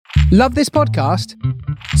Love this podcast?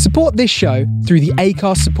 Support this show through the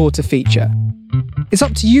Acast supporter feature. It's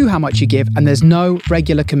up to you how much you give, and there's no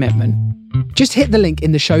regular commitment. Just hit the link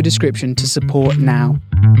in the show description to support now.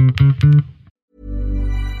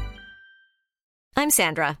 I'm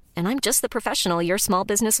Sandra, and I'm just the professional your small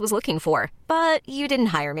business was looking for. But you didn't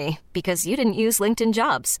hire me because you didn't use LinkedIn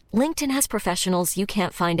Jobs. LinkedIn has professionals you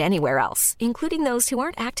can't find anywhere else, including those who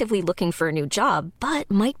aren't actively looking for a new job, but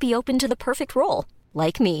might be open to the perfect role,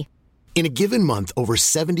 like me. In a given month, over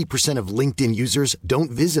 70% of LinkedIn users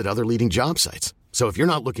don't visit other leading job sites. So if you're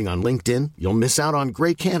not looking on LinkedIn, you'll miss out on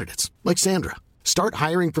great candidates like Sandra. Start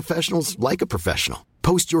hiring professionals like a professional.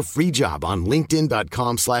 Post your free job on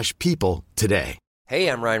linkedin.com/people today. Hey,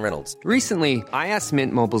 I'm Ryan Reynolds. Recently, I asked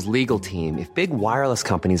Mint Mobile's legal team if big wireless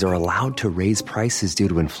companies are allowed to raise prices due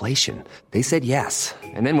to inflation. They said yes.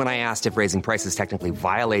 And then when I asked if raising prices technically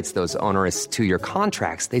violates those onerous two-year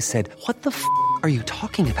contracts, they said, "What the f*** are you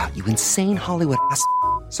talking about, you insane Hollywood ass?"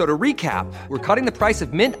 So to recap, we're cutting the price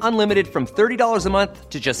of Mint Unlimited from $30 a month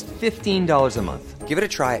to just $15 a month. Give it a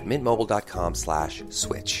try at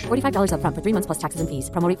mintmobile.com/switch. $45 up front for 3 months plus taxes and fees.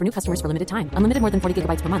 Promo rate for new customers for limited time. Unlimited more than 40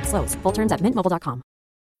 gigabytes per month. Slows full terms at mintmobile.com.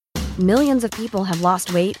 Millions of people have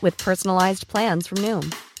lost weight with personalized plans from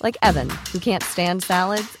Noom. Like Evan, who can't stand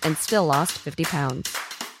salads and still lost 50 pounds.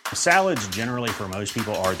 Salads generally for most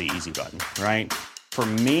people are the easy button, right? For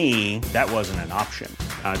me, that wasn't an option.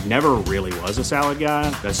 I never really was a salad guy.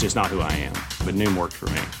 That's just not who I am. But Noom worked for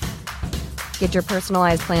me. Get your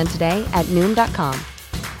personalized plan today at Noom.com.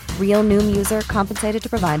 Real Noom user compensated to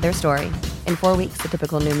provide their story. In 4 weeks, the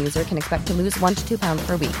typical Noom user can expect to lose 1 to 2 pounds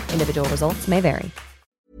per week. Individual results may vary.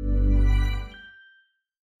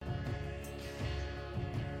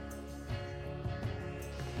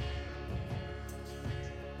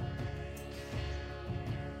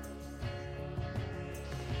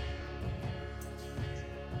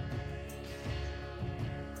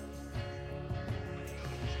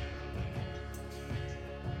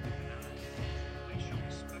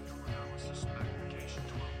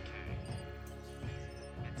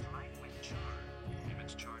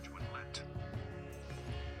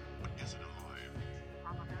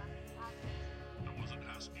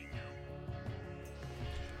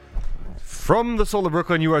 From the soul of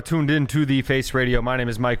Brooklyn, you are tuned in to The Face Radio. My name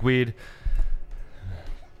is Mike Weed.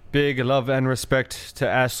 Big love and respect to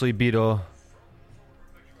Ashley Beadle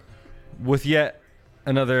with yet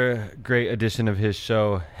another great edition of his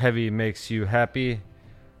show, Heavy Makes You Happy.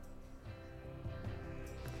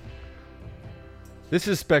 This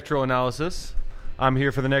is Spectral Analysis. I'm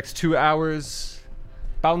here for the next 2 hours,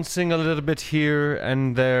 bouncing a little bit here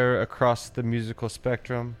and there across the musical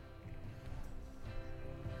spectrum.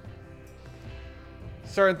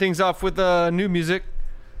 Starting things off with new music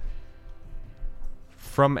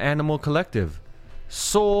from Animal Collective.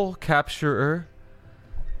 Soul Capturer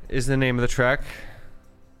is the name of the track.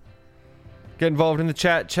 Get involved in the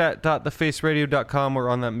chat.thefaceradio.com or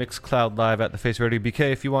on that Mixcloud Live at The Face Radio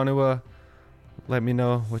BK if you want to let me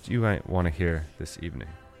know what you might want to hear this evening.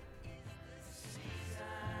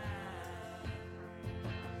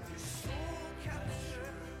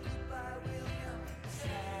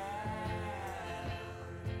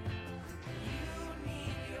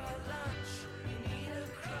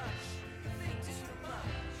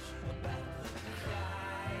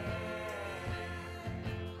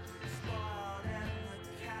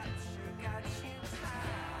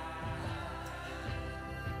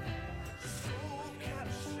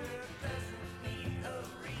 Capture doesn't need a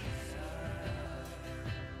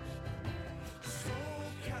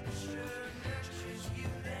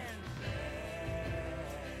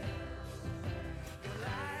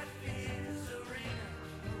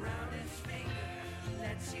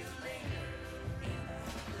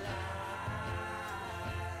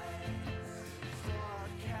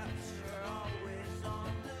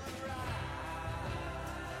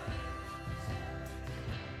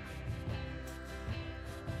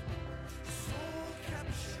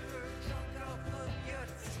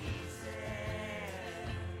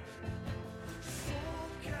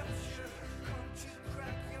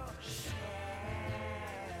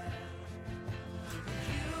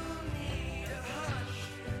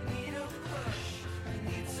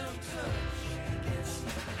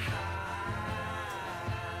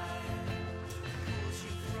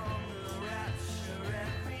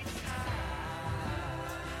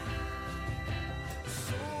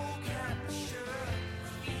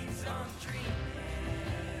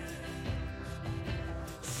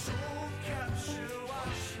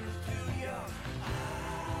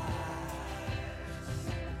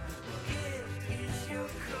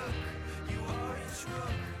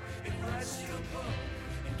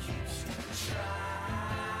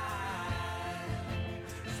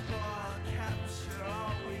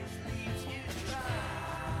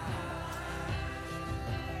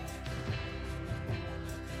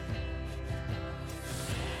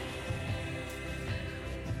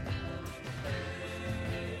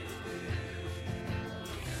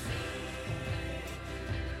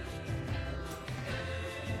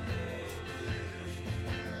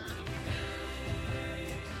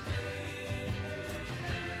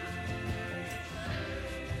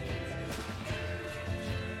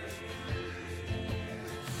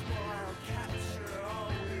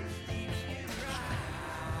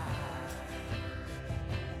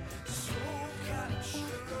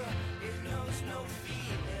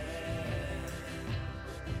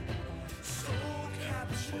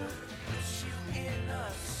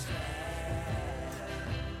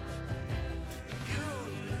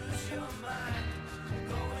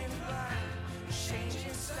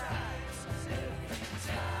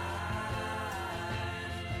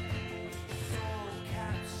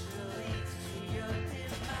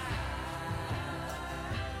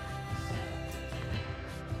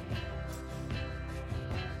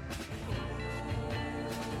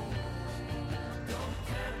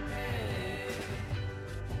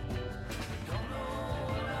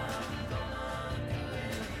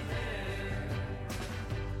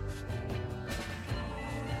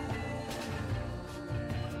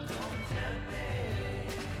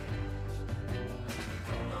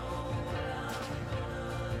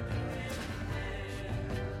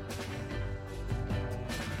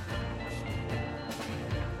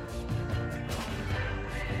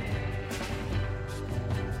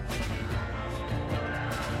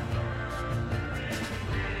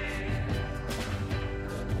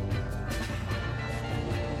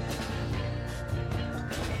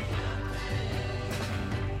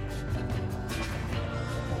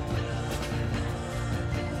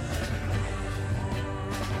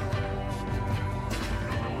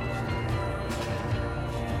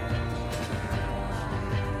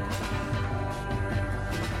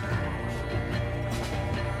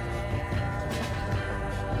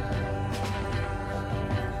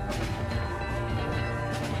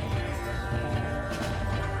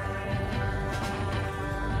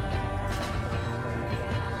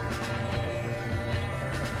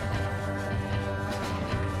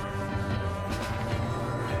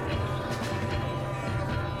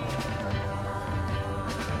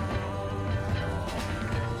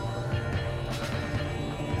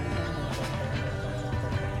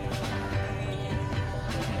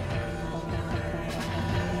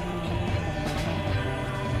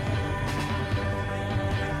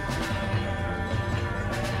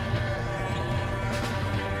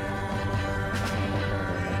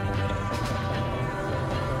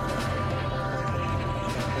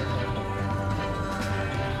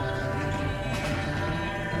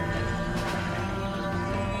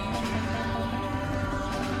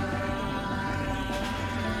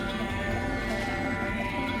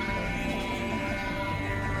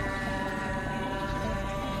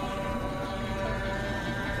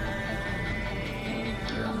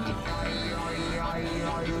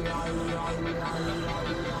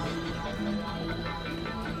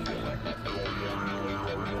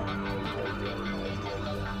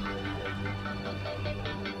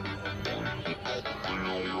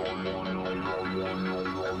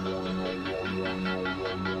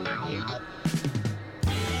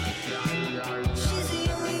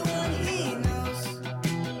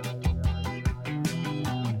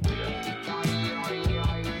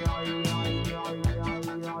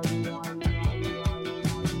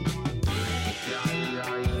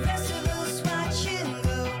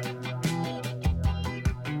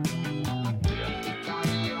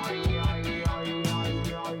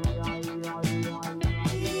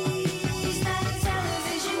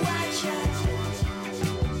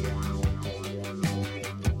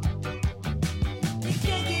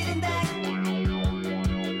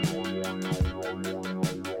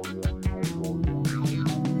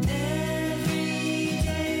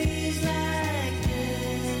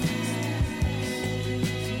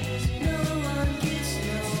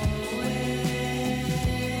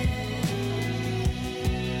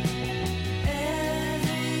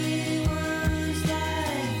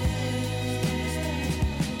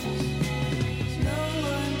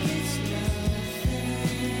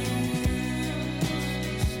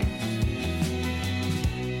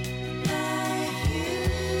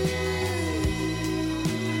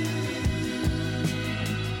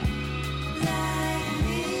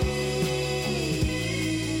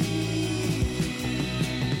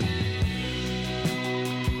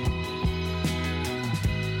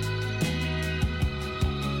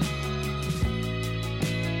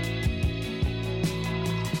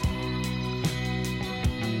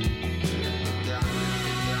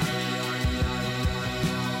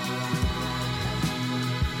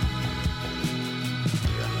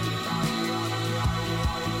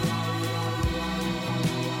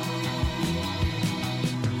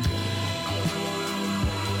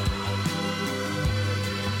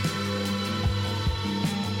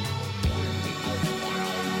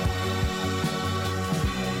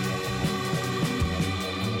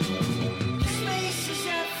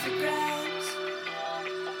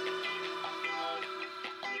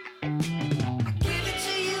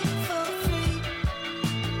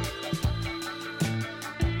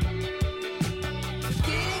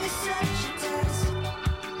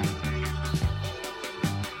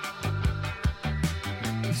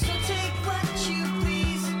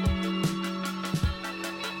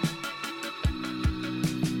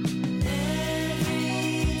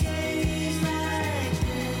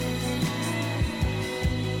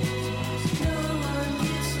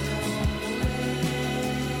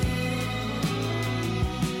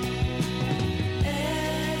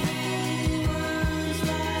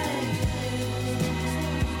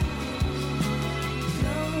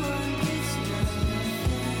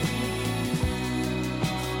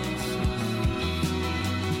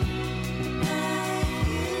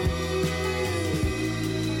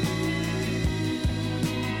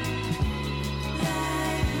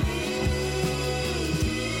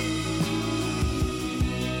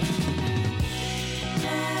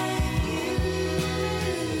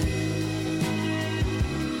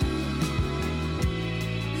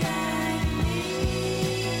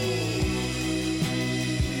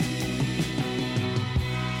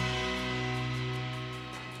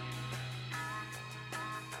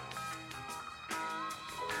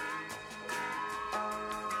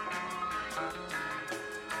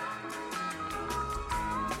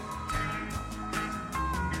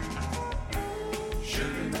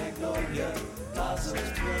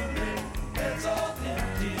blossoms blooming, that's all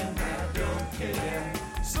empty and I don't care.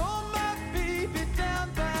 So my baby down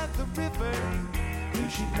by the river, knew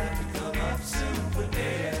she'd have to come up soon for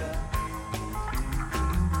air.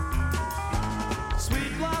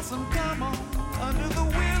 Sweet blossom, come on, under the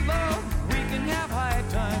willow, we can have high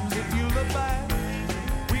times if you'll abide.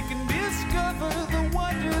 We can discover the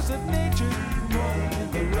wonders of nature, rolling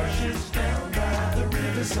in the rushes down by the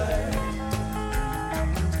riverside.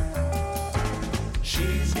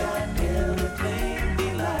 She's got everything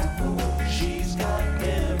delightful, she's got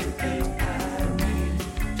everything I need.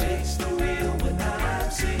 Takes the wheel when I'm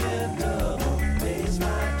seeing double, pays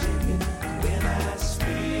my ticket when I speak.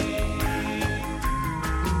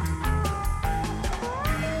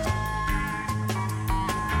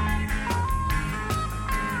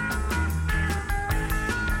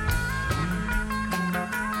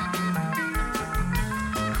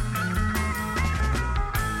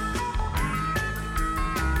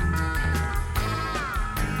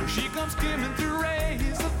 She comes skimming through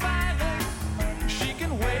rays of violet. She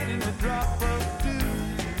can wait in the drop of dew.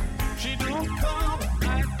 She don't come,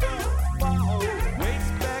 I don't follow.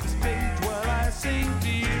 Waits backstage while I sing to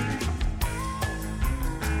you.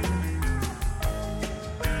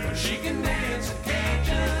 She can dance a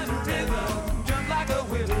Cajun rhythm, jump like a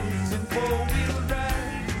willows in four-wheel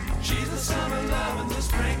drive. She's the summer love and the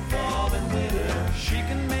spring, fall, and winter. She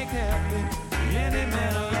can make happy any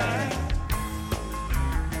man alive.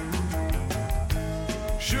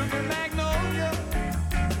 Sugar magnolia,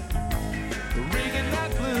 reeking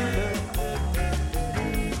like bluebell,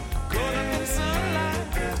 caught up in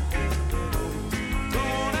sunlight,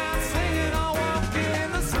 going out singing, I'll walk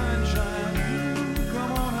in the sunshine.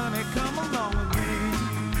 Come on, honey, come along with me.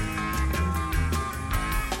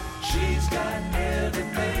 She's got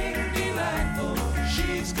everything delightful,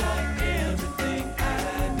 she's got everything I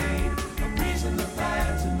need. A breeze in the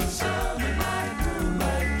pines in the summer night,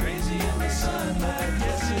 moonlight, crazy in the sunlight,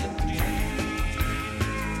 yes indeed.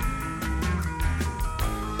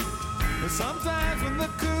 But sometimes when the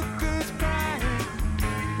cuckoo's crying,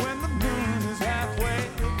 when the moon is halfway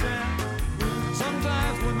down,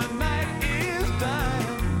 sometimes when the night is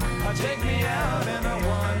dying, I take me out and I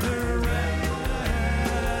wander around.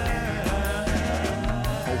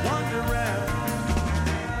 I wander around.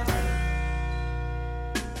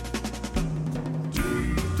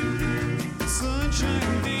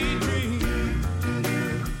 Sunshine daydream,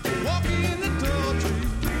 walking in the tall tree,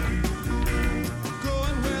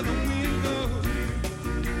 going where the wind goes,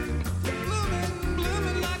 blooming,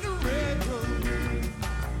 blooming like a red rose,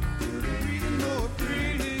 breathing more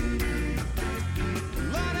freely,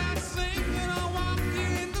 light out singing, I walk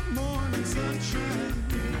in the morning sunshine,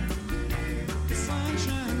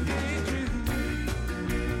 sunshine daydream,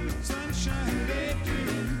 sunshine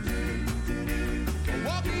daydream,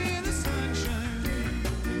 walking in the sunshine,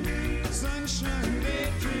 sunshine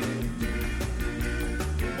daydream,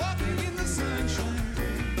 walking in the sunshine,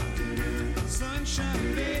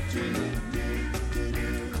 sunshine daydream,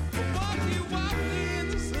 walking in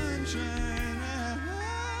the sunshine.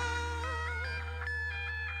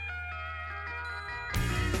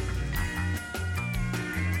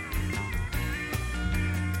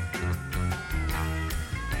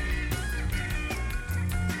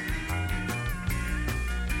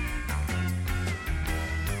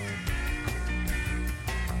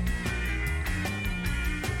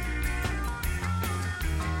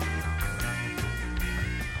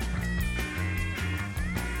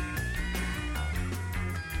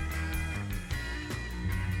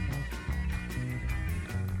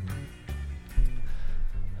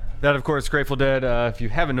 That, of course, Grateful Dead. If you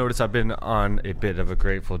haven't noticed, I've been on a bit of a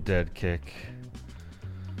Grateful Dead kick.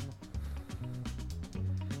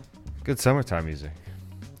 Good summertime music.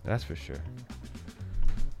 That's for sure.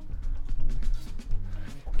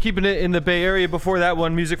 Keeping it in the Bay Area. Before that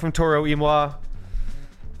one, music from Toro Imwa.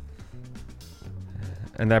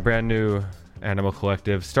 And that brand new Animal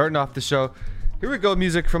Collective. Starting off the show. Here we go,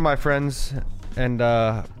 music from my friends and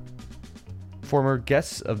former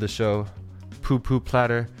guests of the show, Poo Poo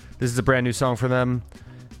Platter. This is a brand new song for them.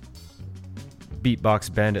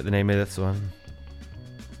 Beatbox Bandit, the name of this one.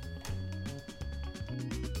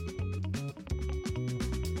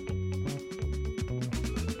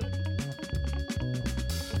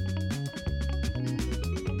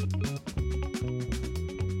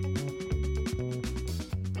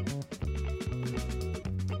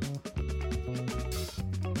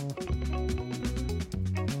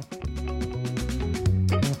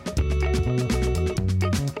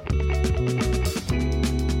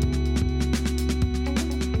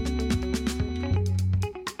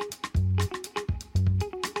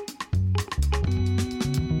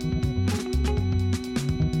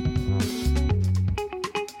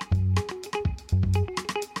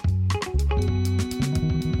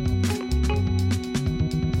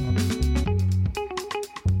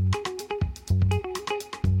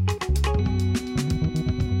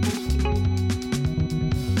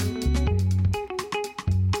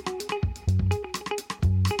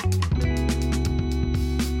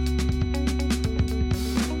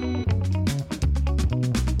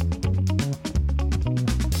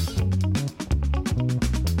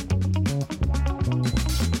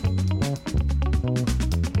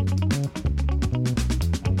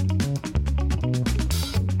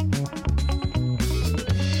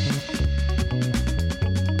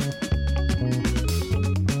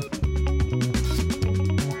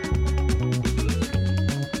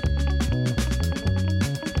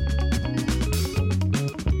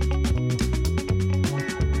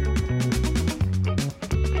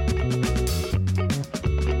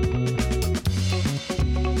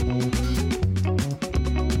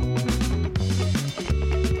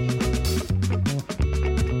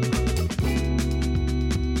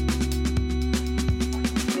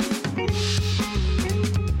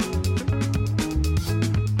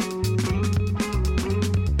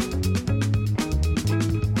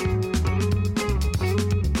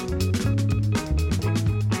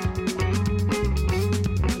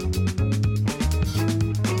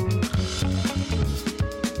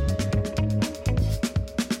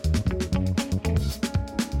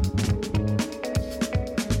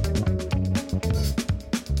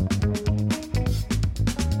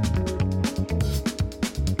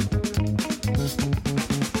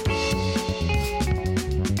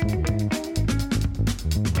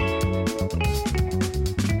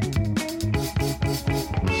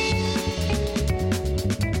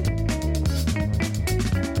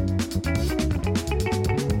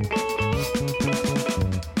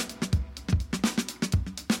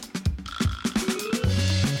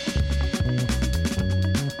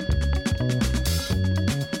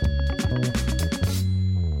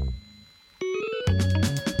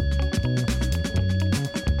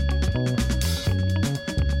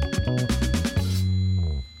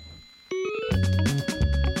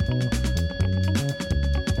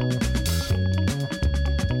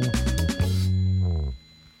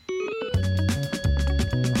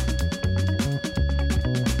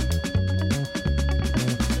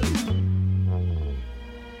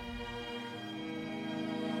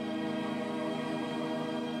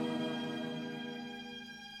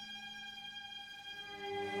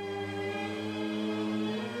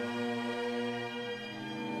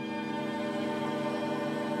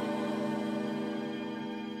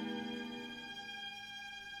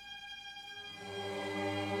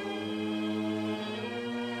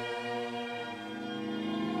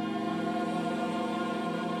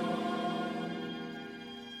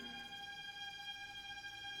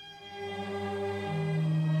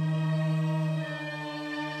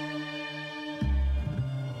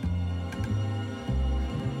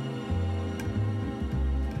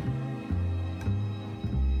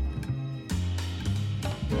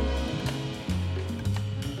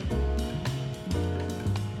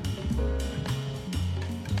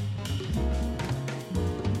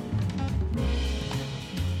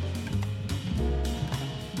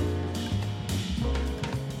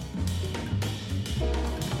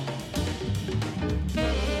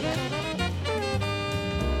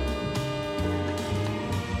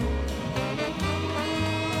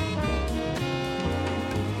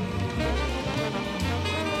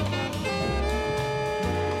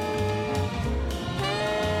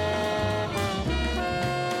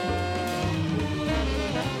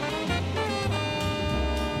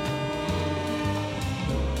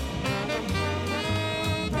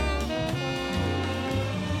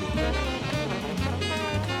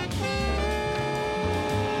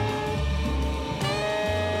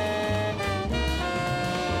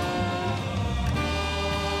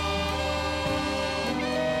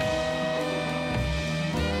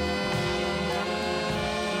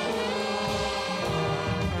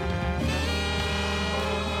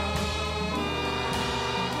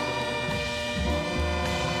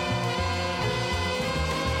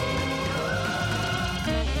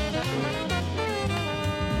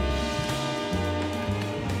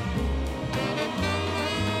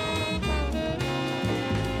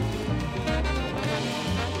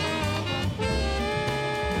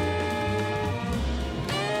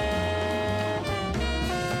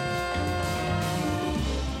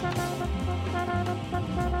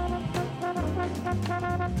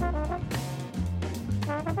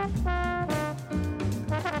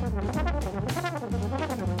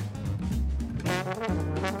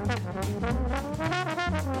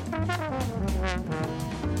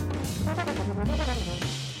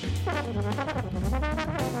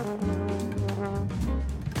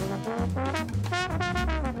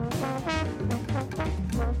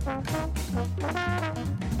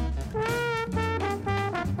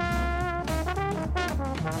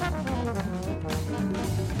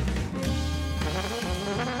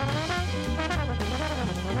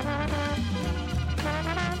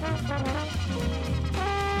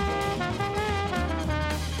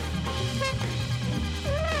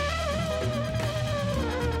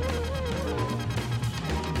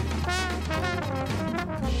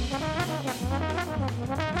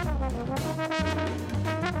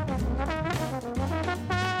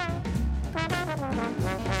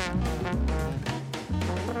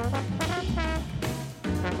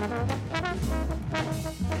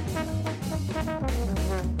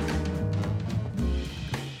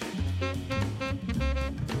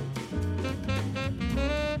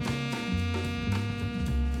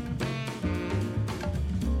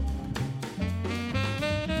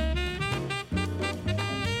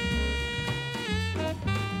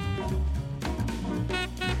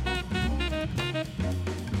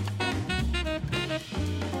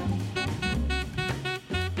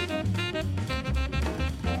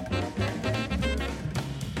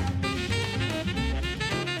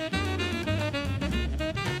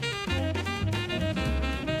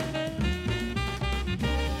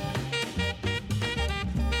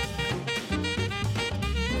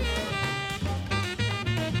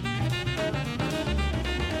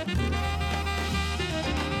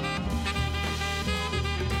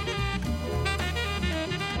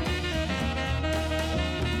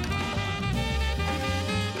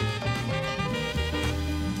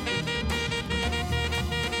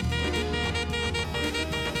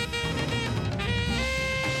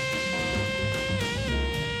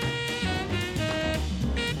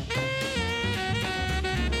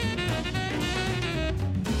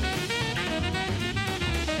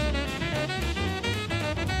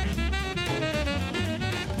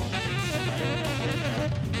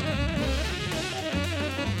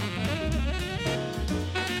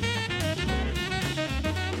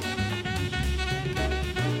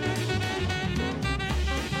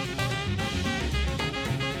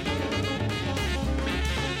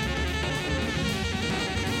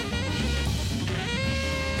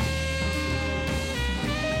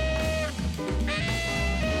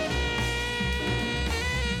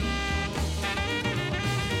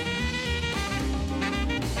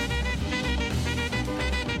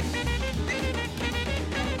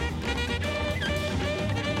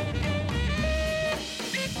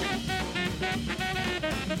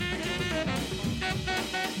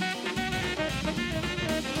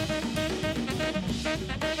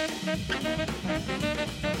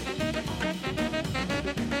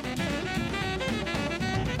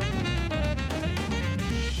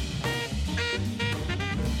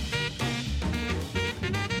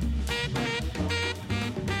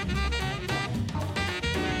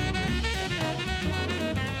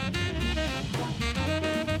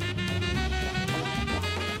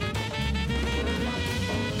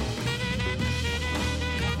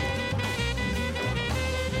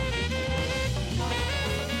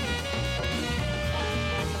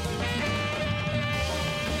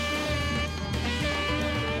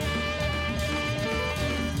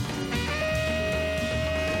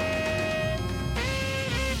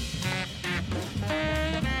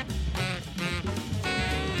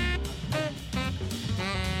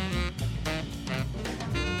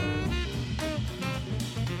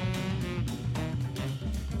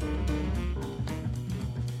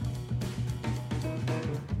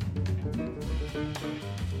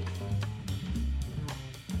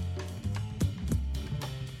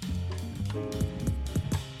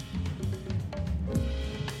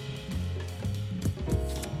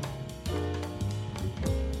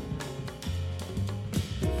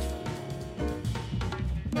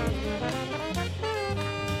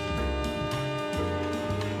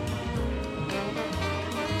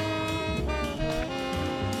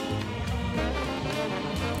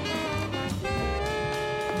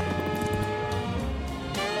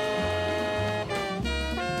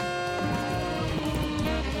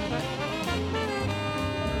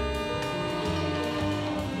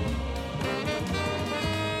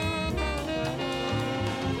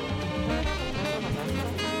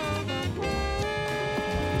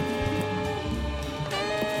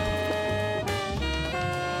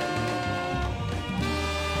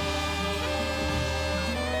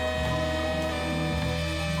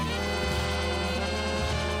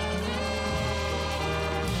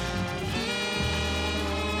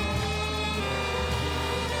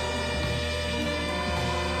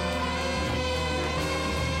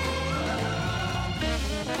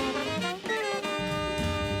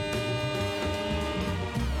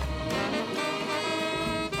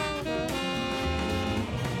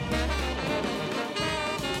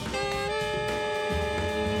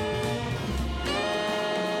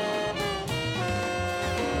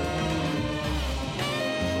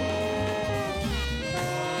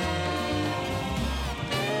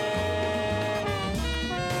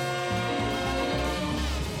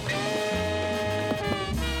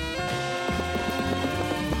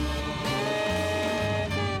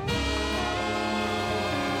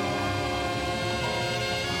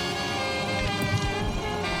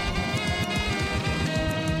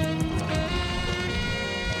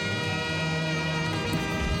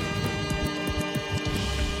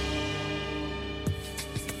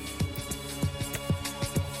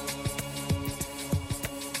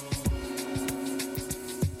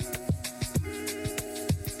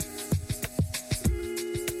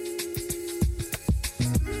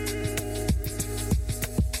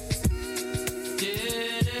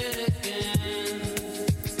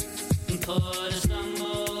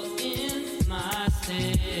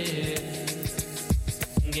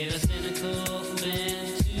 Gave a cynical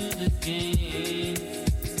bent to the game.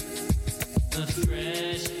 A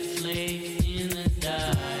fresh flake in the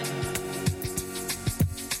dye.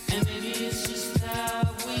 And maybe it's just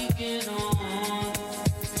how we get on.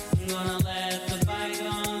 I'm gonna let the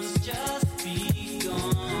bygones just be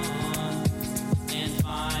gone. And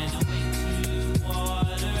find a way to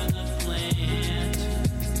water the plant.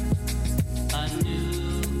 A new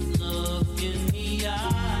look in the eye.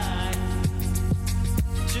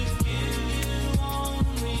 To give you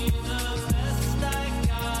only the best I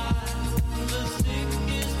got. The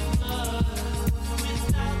thickest blood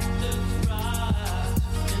without the rot.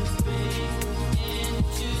 And fade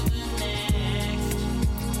into the next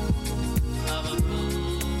of a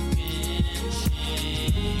broken chain.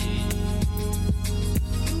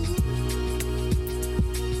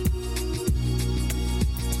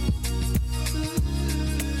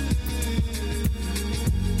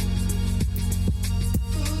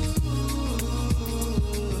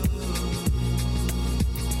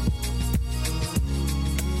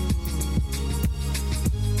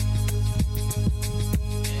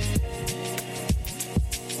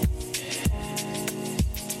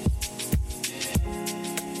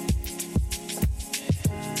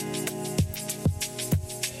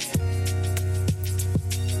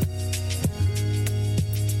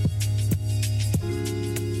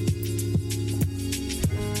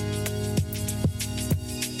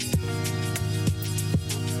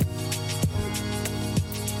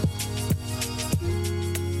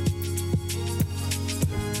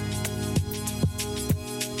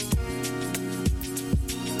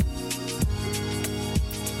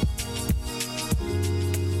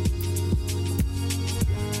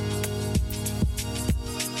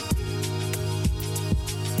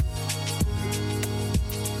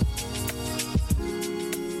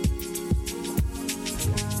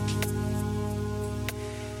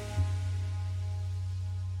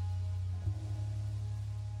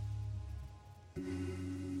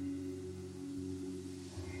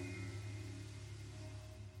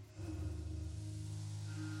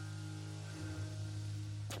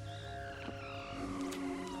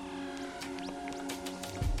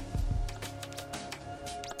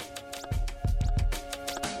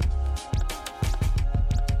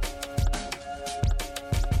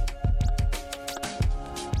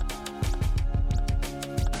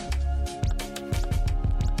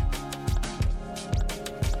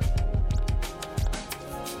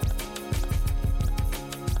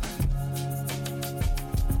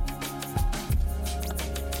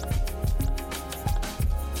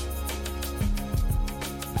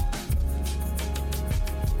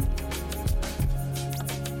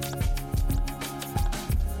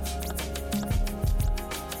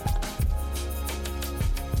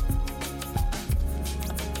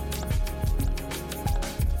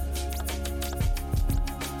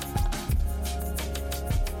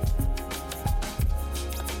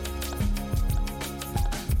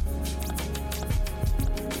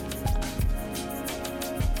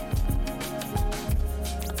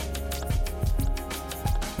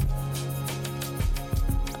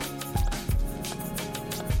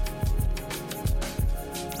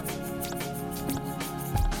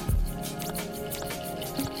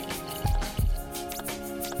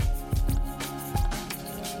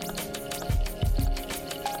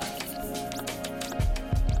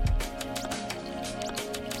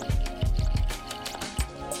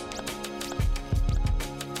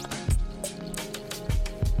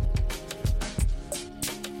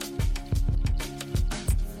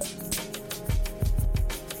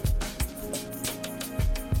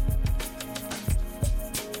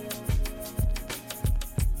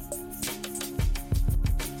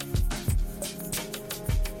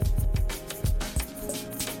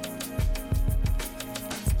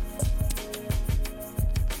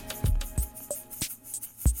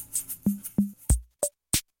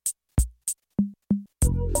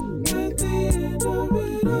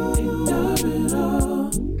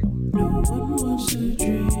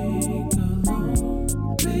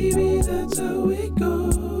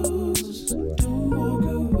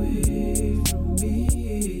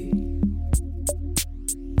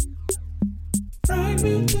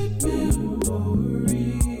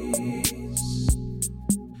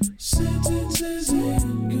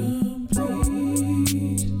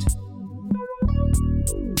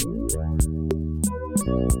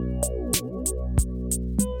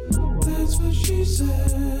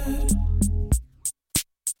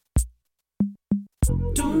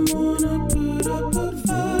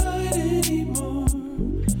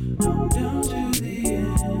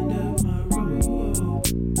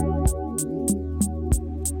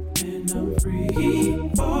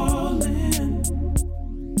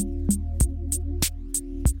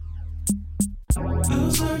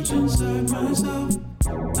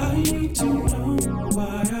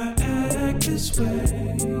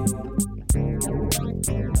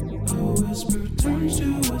 whisper turns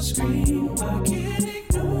to a scream. I can't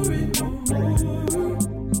ignore it no more.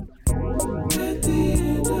 At the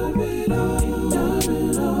end of it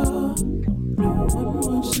all, no one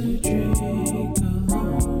wants to drink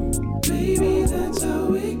alone. Baby, that's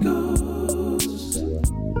how it goes.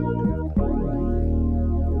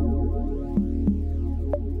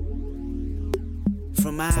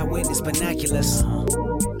 From eyewitness binoculars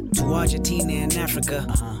to Argentina and Africa,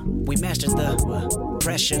 we mastered the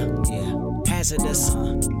pressure, hazardous,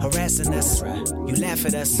 harassing us. You laugh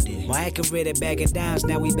at us, more accurate at bagging dimes.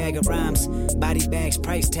 Now we bagging rhymes, body bags,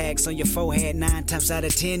 price tags on your forehead. 9 times out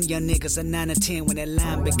of 10, young niggas are 9 or 10. When that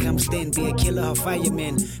line becomes thin, be a killer or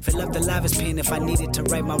fireman. Fill up the livest pen if I needed to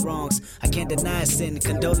right my wrongs. I can't deny a sin,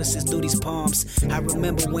 condolences through these palms. I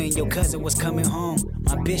remember when your cousin was coming home.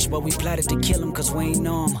 My bitch, but we plotted to kill him cause we ain't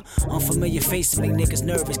know him. Unfamiliar faces make niggas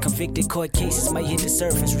nervous. Convicted court cases might hit the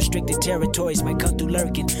surface. Restricted territories might come through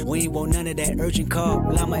lurking. We ain't want none of that urgent call.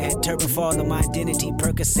 Llama at turban fall on my identity.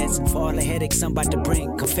 Percocets for all the headaches I'm about to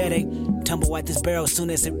bring. Confetti, tumble out this barrel soon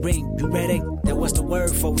as it ring. You ready? That was the word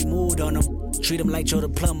before we moved on them. Treat them like Joe the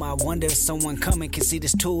plumber. I wonder if someone coming can see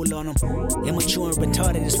this tool on them. Immature and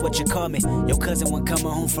retarded is what you call me. Your cousin wasn't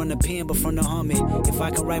coming home from the pen, but from the army. If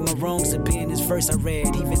I can right my wrongs, it'd be in this verse I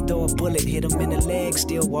read. Even though a bullet hit him in the leg,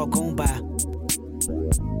 still walk on by.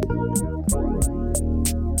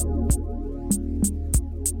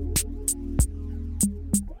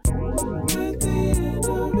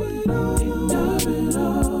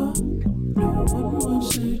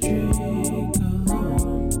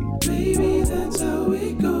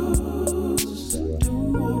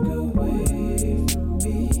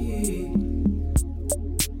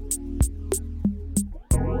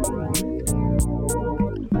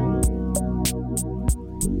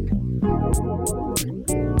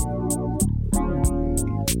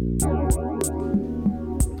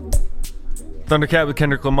 Thundercat with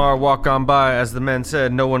Kendrick Lamar, Walk On By. As the men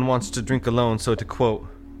said, no one wants to drink alone. So to quote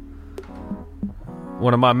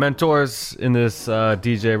one of my mentors in this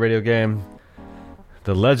DJ radio game,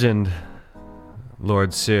 the legend,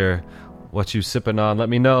 Lord Sear, what you sipping on? Let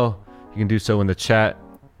me know. You can do so in the chat,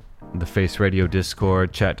 the Face Radio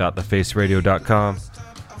Discord, chat.thefaceradio.com,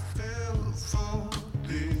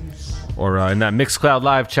 or in that Mixcloud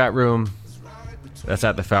Live chat room. That's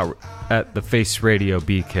at the Face Radio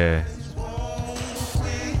BK.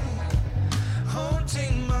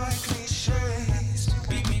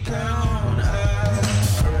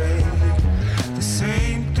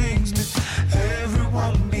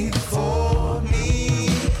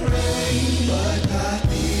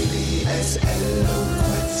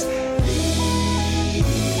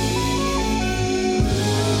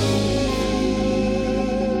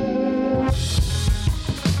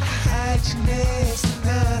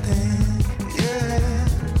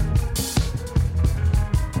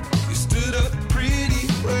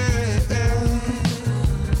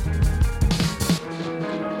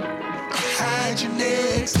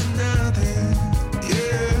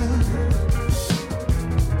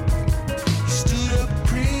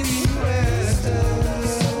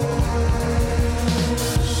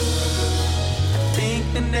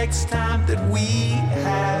 Next time that we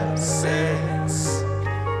have sex,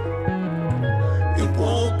 it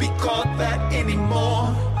won't be called that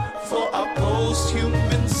anymore for our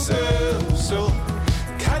post-human selves. So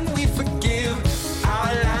can we forgive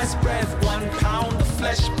our last breath? 1 pound of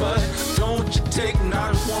flesh, but don't you take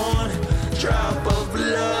not one drop of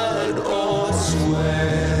blood or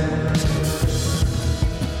sweat.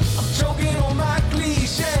 I'm choking on my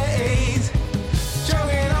cliches,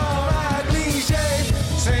 choking on my cliches,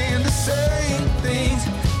 saying the same things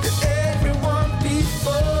that everyone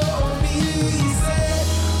before me said,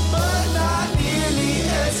 but not nearly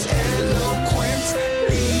as eloquently.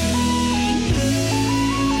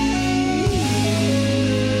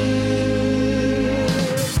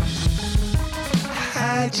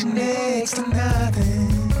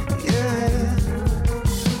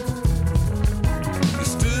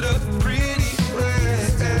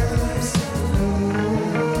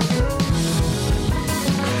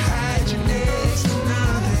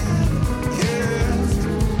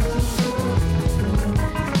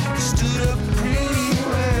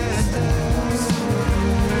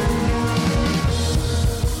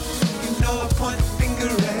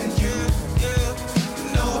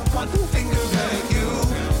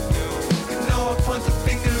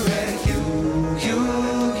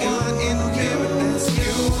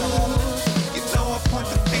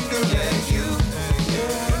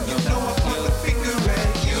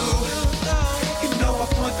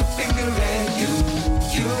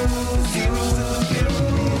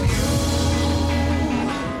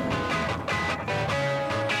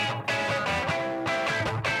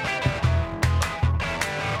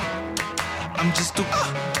 I'm just a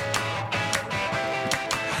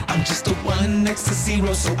I'm just a one next to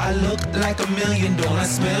zero, so I look like a million. Don't I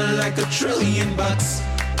smell like $1 trillion?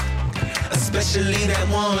 Especially that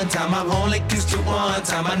one time I've only kissed you one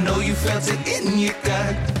time. I know you felt it in your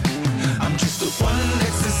gut. I'm just a one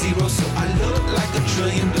next to zero, so I look like $1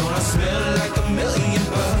 trillion. Don't I smell like $1 million?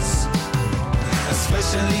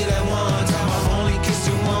 Especially that one time I've only kissed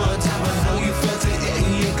you one time. I know you felt it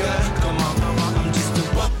in your gut. Come on, I'm just a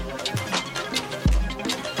one.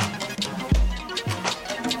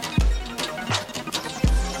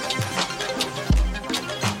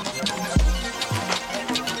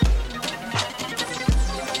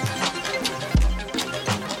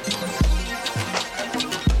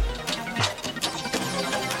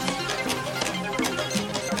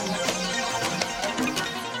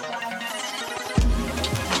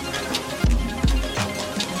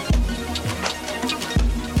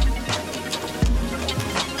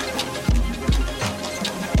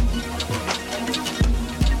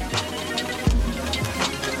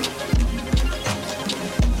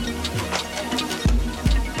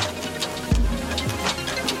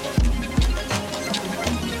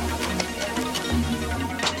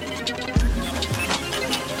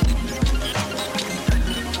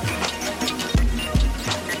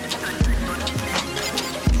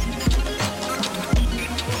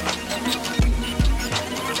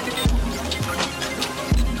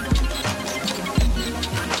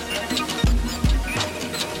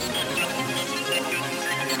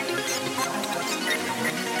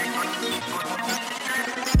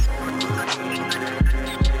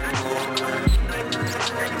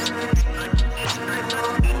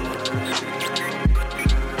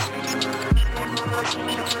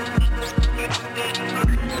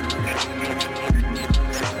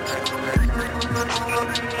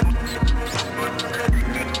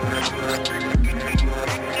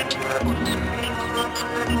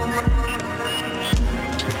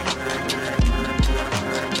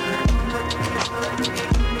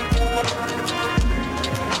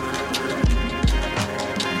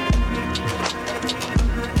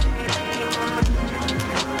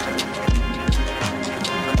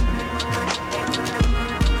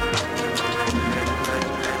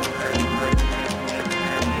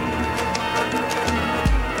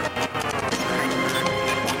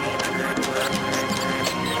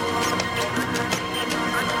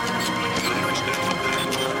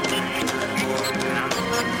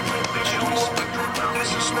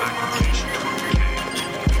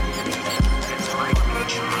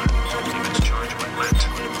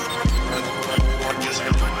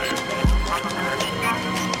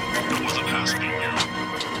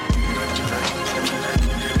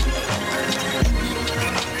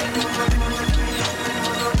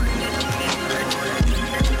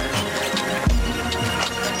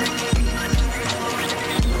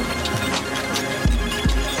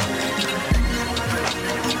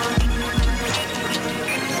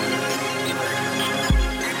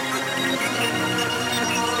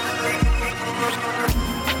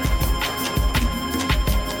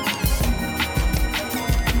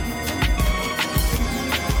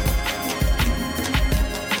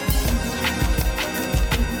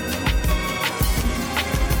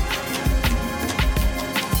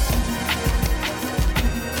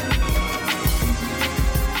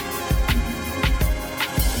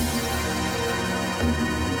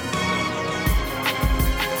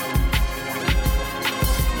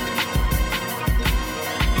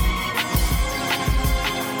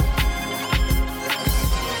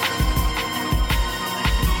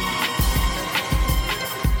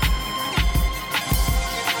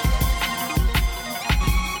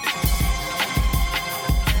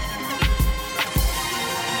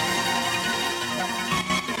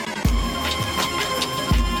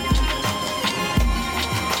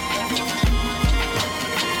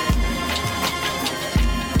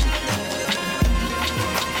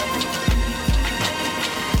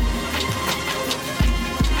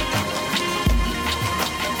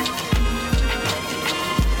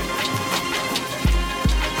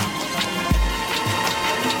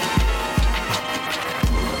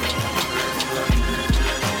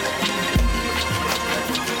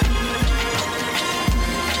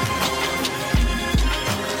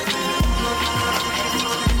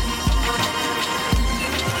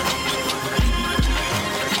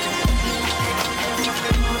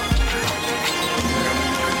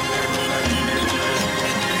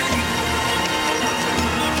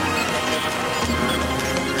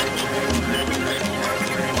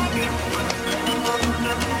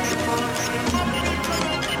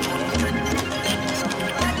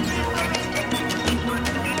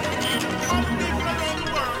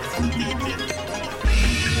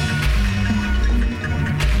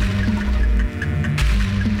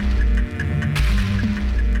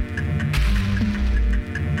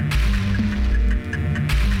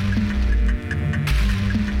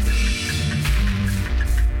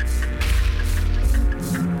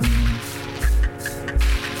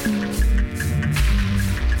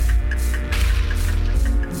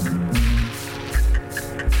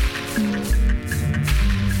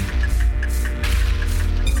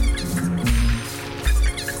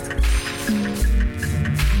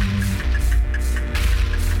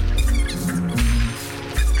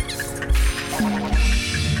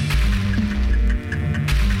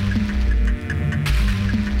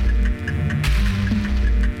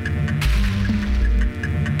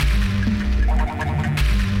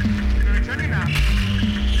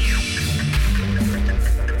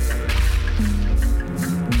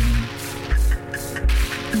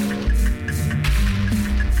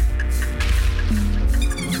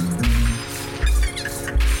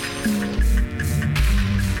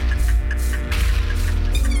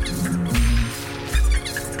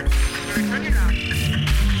 All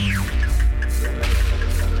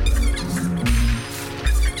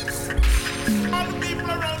the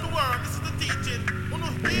people around the world, this is the teaching.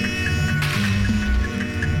 Wanna hear?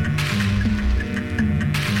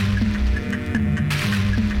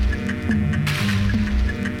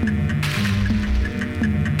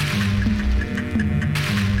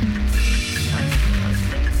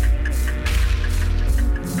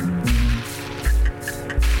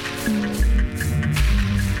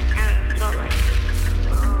 And so like,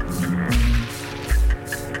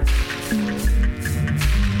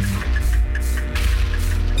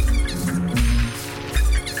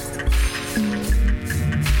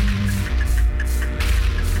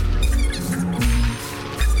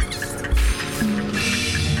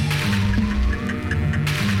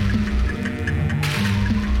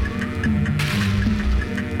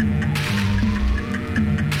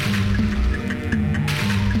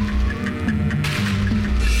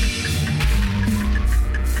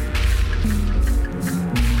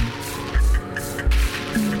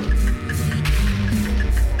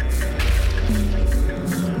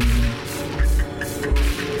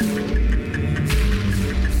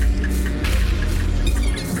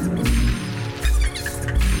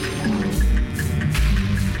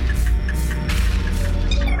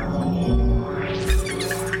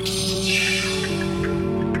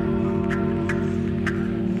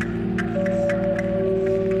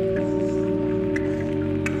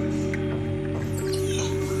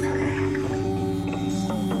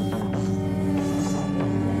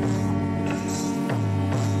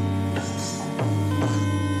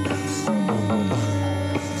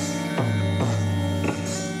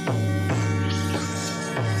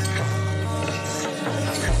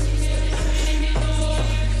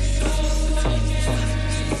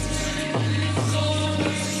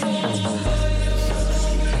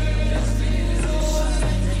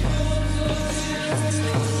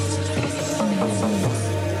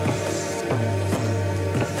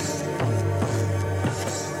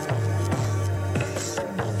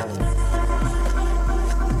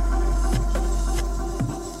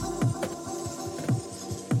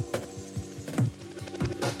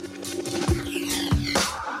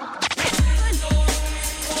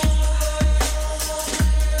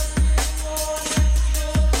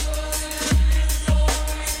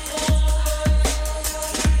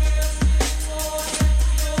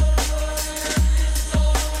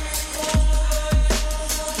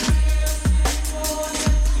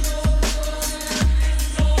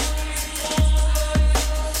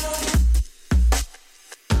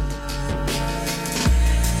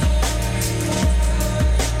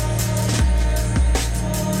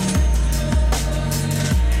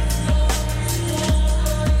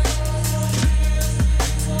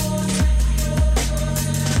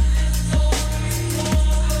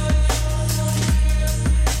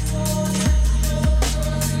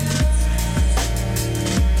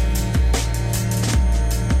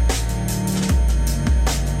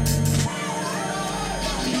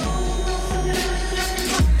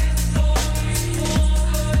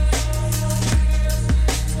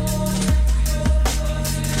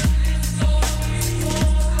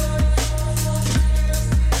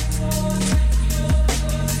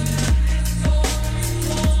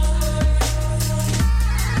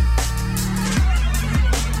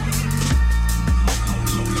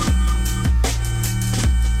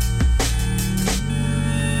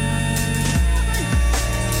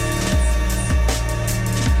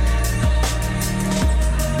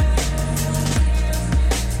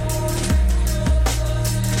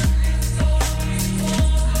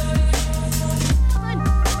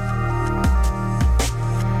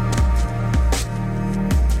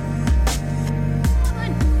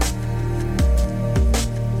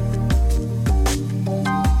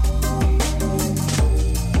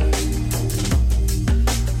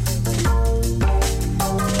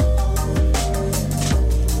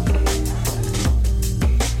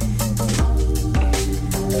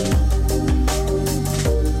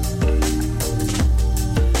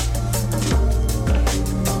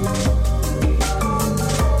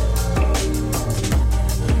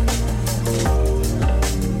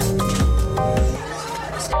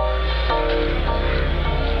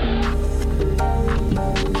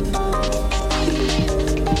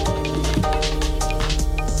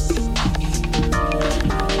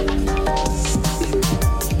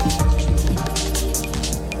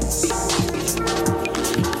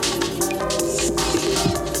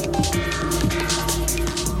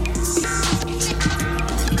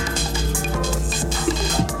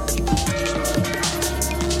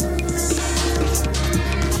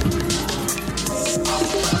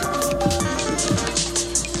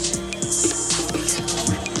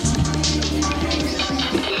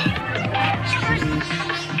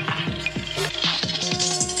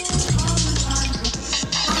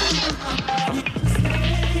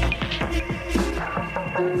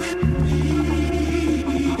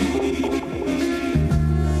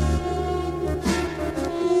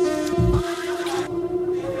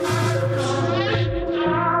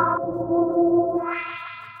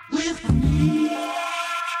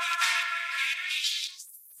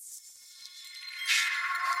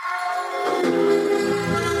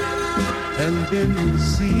 And then you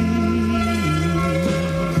see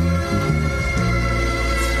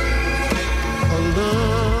a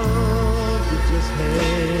love you just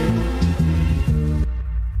had.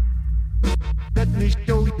 Let me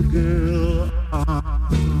show you, girl,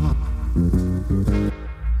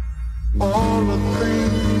 all the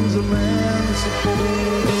things a man's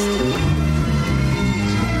supposed to do.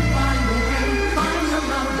 Find a way, find a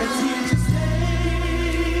love that's here to stay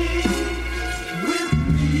with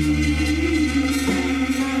me.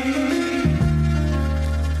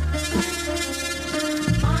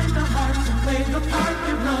 Find a heart to play the part,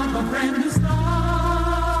 give love a brand new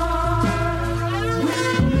start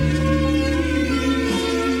with me.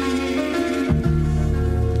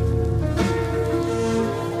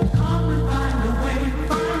 Come and find a way,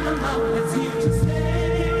 find a love that's here to stay.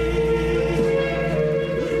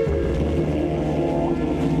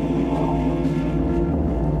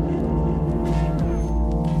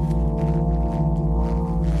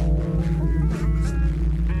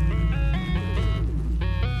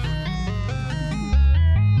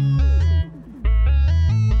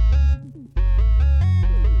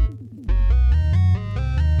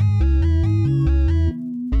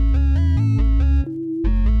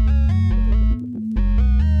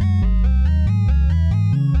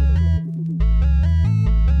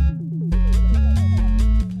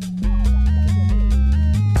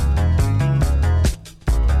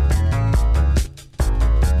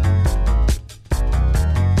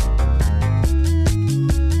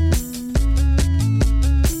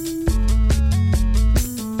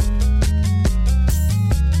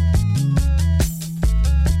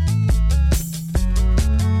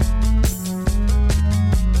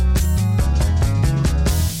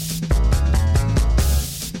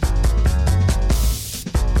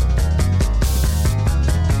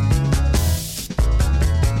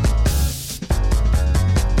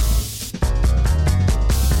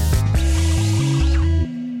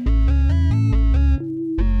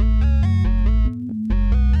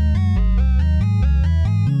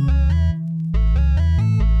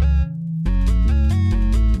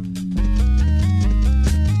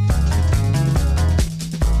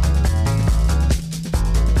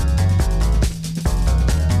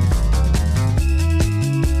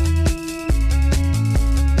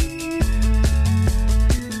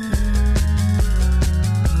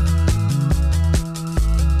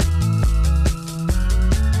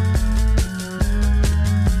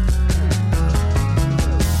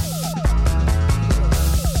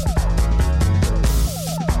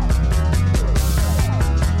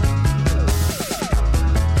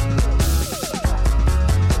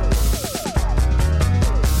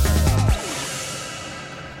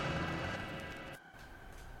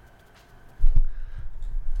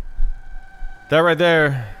 That right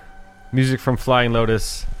there, music from Flying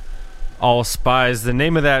Lotus, All Spies. The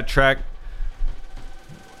name of that track.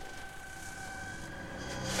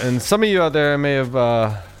 And some of you out there may have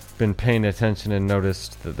been paying attention and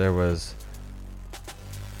noticed that there was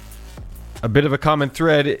a bit of a common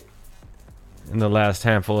thread in the last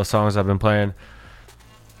handful of songs I've been playing.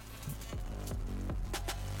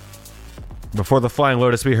 Before the Flying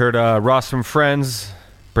Lotus, we heard Ross from Friends,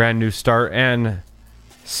 Brand New Start, and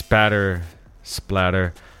Splatter.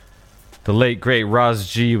 The late great Roz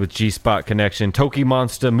G with G-Spot Connection, Toki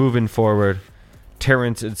Monster, Moving Forward,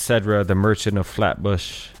 Terrence etc., The Merchant of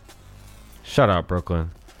Flatbush. Shout out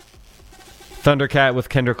Brooklyn. Thundercat with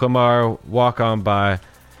Kendrick Lamar, Walk On By.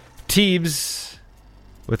 Teebs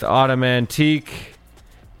with Autumn Antique.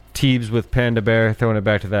 Teebs with Panda Bear, throwing it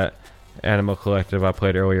back to that Animal Collective I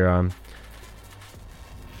played earlier on.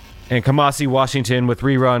 And Kamasi Washington with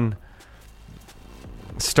Rerun,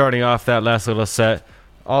 starting off that last little set.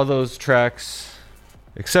 All those tracks,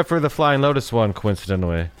 except for the Flying Lotus one,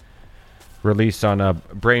 coincidentally, released on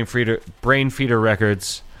Brain Feeder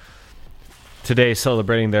Records. Today,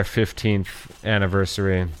 celebrating their 15th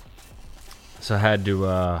anniversary. So I had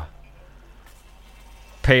to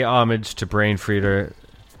pay homage to Brain Feeder,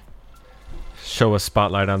 show a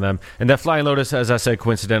spotlight on them. And that Flying Lotus, as I said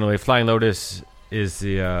coincidentally, Flying Lotus is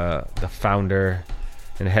the founder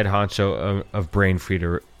and head honcho of Brain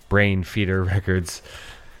Feeder Records,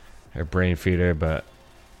 or Brain Feeder, but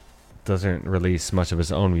doesn't release much of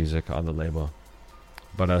his own music on the label.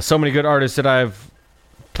 But so many good artists that I've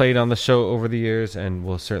played on the show over the years and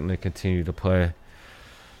will certainly continue to play.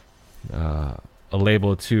 a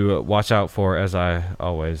label to watch out for, as I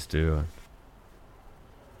always do.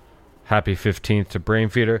 Happy 15th to Brain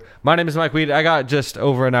Feeder. My name is Mike Weed. I got just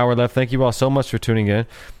over an hour left. Thank you all so much for tuning in.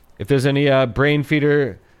 If there's any Brain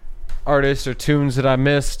Feeder artists or tunes that I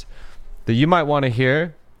missed that you might want to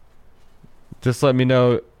hear, just let me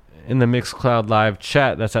know in the Mixcloud live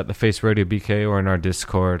chat. That's at the Face Radio BK, or in our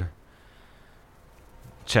Discord.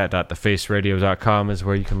 Chat.thefaceradio.com is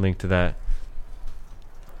where you can link to that.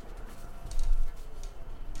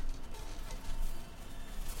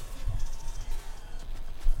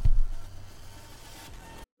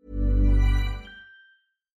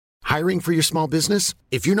 Hiring for your small business?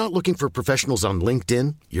 If you're not looking for professionals on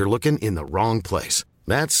LinkedIn, you're looking in the wrong place.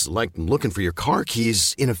 That's like looking for your car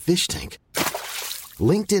keys in a fish tank.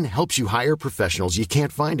 LinkedIn helps you hire professionals you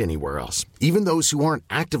can't find anywhere else, even those who aren't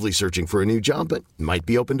actively searching for a new job but might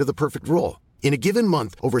be open to the perfect role. In a given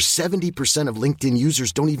month, over 70% of LinkedIn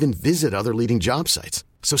users don't even visit other leading job sites.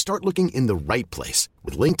 So start looking in the right place.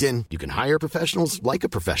 With LinkedIn, you can hire professionals like a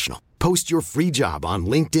professional. Post your free job on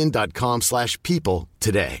linkedin.com/people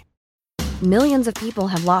today. Millions of people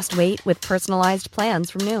have lost weight with personalized plans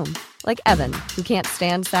from Noom. Like Evan, who can't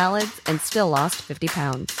stand salads and still lost 50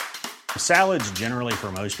 pounds. Salads generally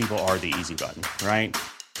for most people are the easy button, right?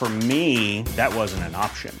 For me, that wasn't an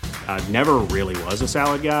option. I never really was a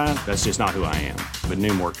salad guy. That's just not who I am. But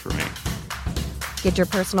Noom worked for me. Get your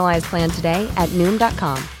personalized plan today at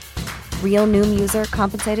Noom.com. Real Noom user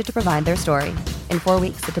compensated to provide their story. In 4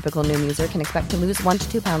 weeks, the typical Noom user can expect to lose 1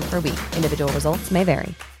 to 2 pounds per week. Individual results may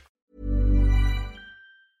vary.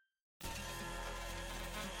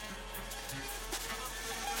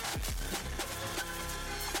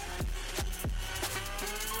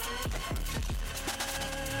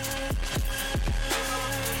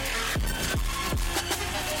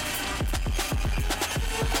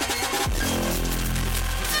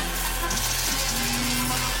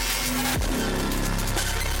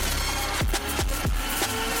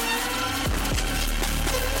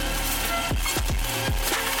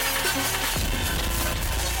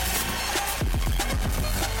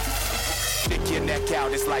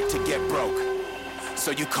 It's like to get broke.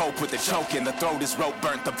 So you cope with the choking, the throat is rope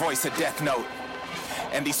burnt, the voice a death note.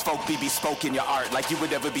 And these folk be bespoke in your art like you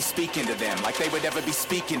would ever be speaking to them, like they would ever be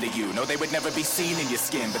speaking to you. No, they would never be seen in your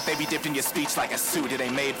skin, but they be dipped in your speech like a suit. It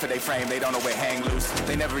ain't made for they frame, they don't know where hang loose.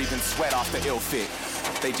 They never even sweat off the ill fit.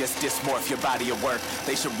 They just dysmorph your body of work.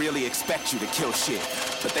 They should really expect you to kill shit.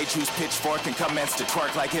 But they choose pitchfork and commence to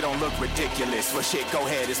twerk like it don't look ridiculous. Well shit, go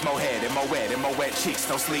ahead, it's more head and more wet and more wet cheeks.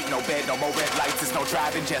 No sleep, no bed, no more red lights. It's no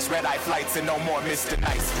driving, just red eye flights and no more Mr.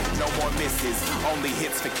 Nice. No more misses, only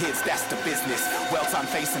hits for kids, that's the business. Welts on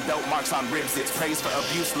face and dope marks on ribs. It's praise for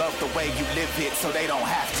abuse, love the way you live it so they don't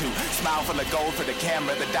have to. Smile full of gold for the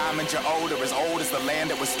camera, the diamond you're old or as old as the land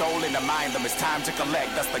that was stolen. To mind them, it's time to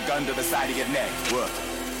collect. That's the gun to the side of your neck. What?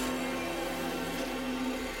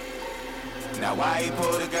 Now why you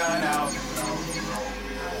pull the gun out?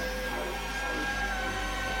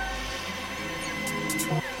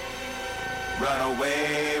 Run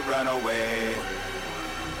away, run away.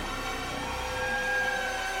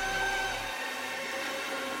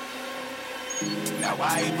 Now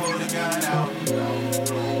why you pull the gun out?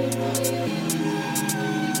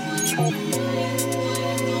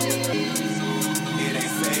 It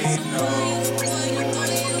ain't safe, no.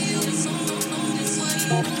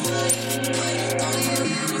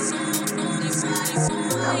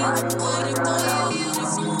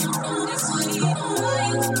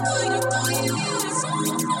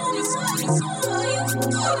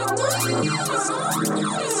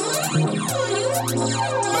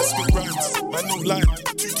 Man, no lie.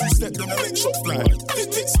 Two-step down the next shop fly.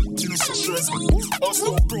 It's stress.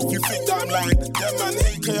 Arsenal proof, you think that I'm lying. Yeah, man,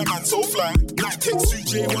 hey, clear man, so fly. Like, take two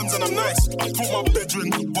J1s and I'm nice. I thought my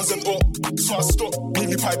bedroom wasn't up, so I stopped,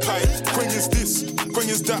 nearly pie. Queen is this, Queen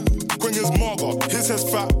is that, Queen is Marga, his head's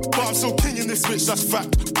fat. But I'm still king in this bitch, that's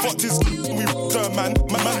fact. Fuck this, we turn man.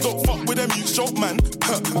 My man don't fuck with them, you choke man.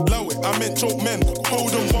 Low it, I meant choke men.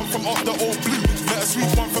 Golden one from up the old blue. Met a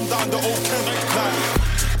sweet one from down the old Ken. Like,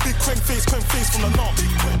 big Queen face from the north.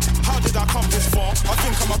 How did I come this far? I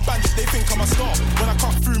think I'm a bandit, they think I'm a star. When I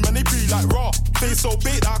come through, man, they be like raw. Face so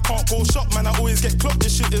big that I can't go shop, man. I always get clocked,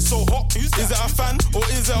 this shit is so hot. Is it a fan or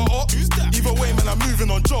is it a op? Either way, man, I'm moving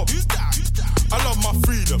on job. I love my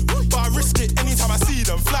freedom, but I risk it anytime I see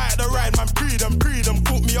them. Fly at the ride, man, pre them.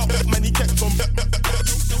 Caught me up, man, he kept on.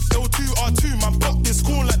 L2R2, man, pop this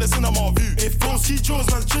cool like the cinema view. If those key jaws,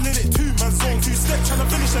 man's drilling it too. Man, zone 2 step, trying to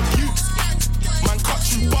finish them youths. Man, cut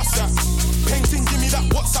you, bust that. Painting, give me that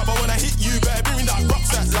WhatsApp, but when I hit you, better bring me that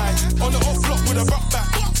rucksack. Like, on the off block with a rock back.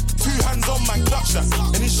 2 hands on, man, clutch that.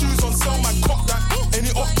 And his shoes on sale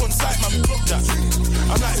that.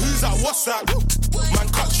 I'm like, who's that? What's that? Man,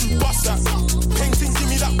 cut you, bust that. Painting, give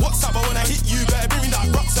me that WhatsApp, but when I hit you, better bring me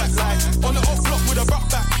that rucksack. Like, on the off block with a rock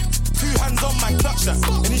back. 2 hands on, man, clutch that.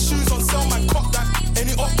 Any shoes on sale, man, cock that.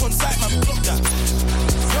 Any up on site, man, block that.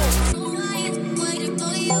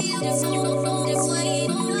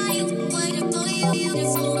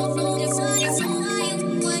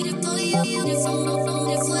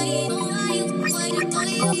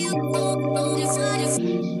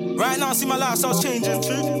 Right now, see my lifestyle's changing.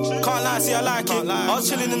 Can't lie, see I like it. I was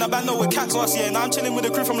chilling in the band with cats last year. Now I'm chilling with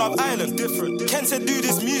a crew from Love Island. Different. Ken said do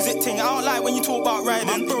this music thing. I don't like when you talk about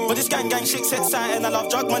riding, but this gang shit set sight. And I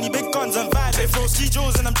love drug money, big guns and vibes. They throw ski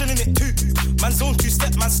jaws and I'm chilling it too. Man zone 2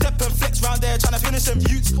 step, man step and flex round there trying to finish them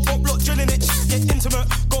youths. Top block drilling it, get intimate.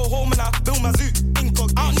 Go home and I build my zoot.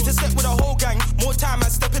 Incog. I don't need to step with a whole gang. More time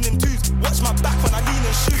man stepping in twos. Watch my back when I lean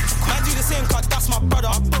and shoot. Man do the same cause that's my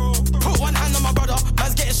brother. Put one hand on my brother.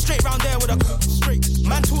 Man's getting straight round there with a straight.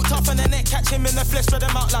 Man talk tough and then catch him in the flesh, spread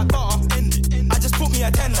them out like butter. I just put me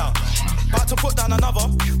a 10 down. About to put down another.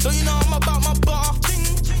 Don't you know I'm about my butter?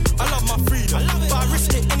 I love my freedom, but I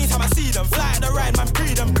risk it anytime I see them. Fly at the ride, man,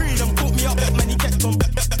 freedom. Caught me up, man, he kept on.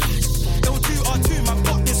 L2R2, man,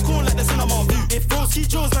 pop this corn like the cinema view. If Broski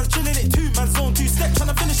Jaws, man's chilling it too. Man, zone 2 step, trying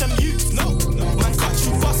to finish them youths. No, man, cut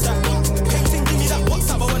you, bust that. Painting, give me that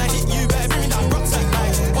WhatsApp, but when I hit you, better bring me that rucksack.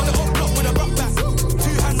 Like, on the up block with a rock back.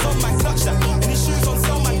 2 hands on, man, clutch that. Any shoes on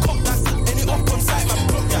sale, man, cop that. Any up on site, man,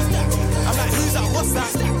 block that. I'm like, who's that, what's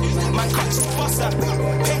that? Man, cut you, bust that.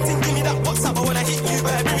 Painting, give me that WhatsApp, but when I hit you,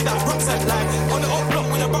 better bring me that rucksack. Like, on the up block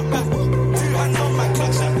with a rock back. 2 hands on, man,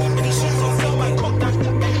 clutch that. Any shoes on sale, man, cop that.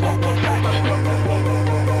 Up on site, man, block that.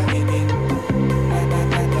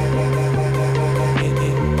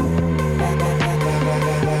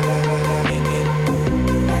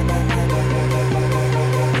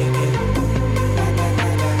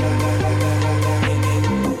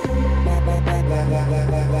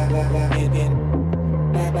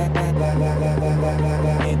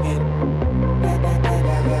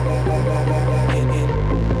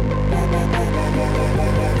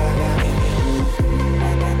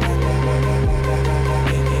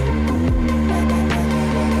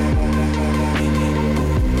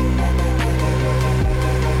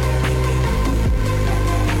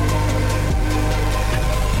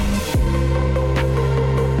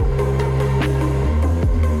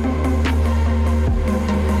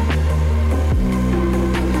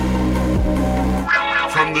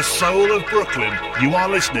 The soul of Brooklyn, you are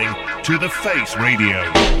listening to The Face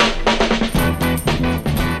Radio.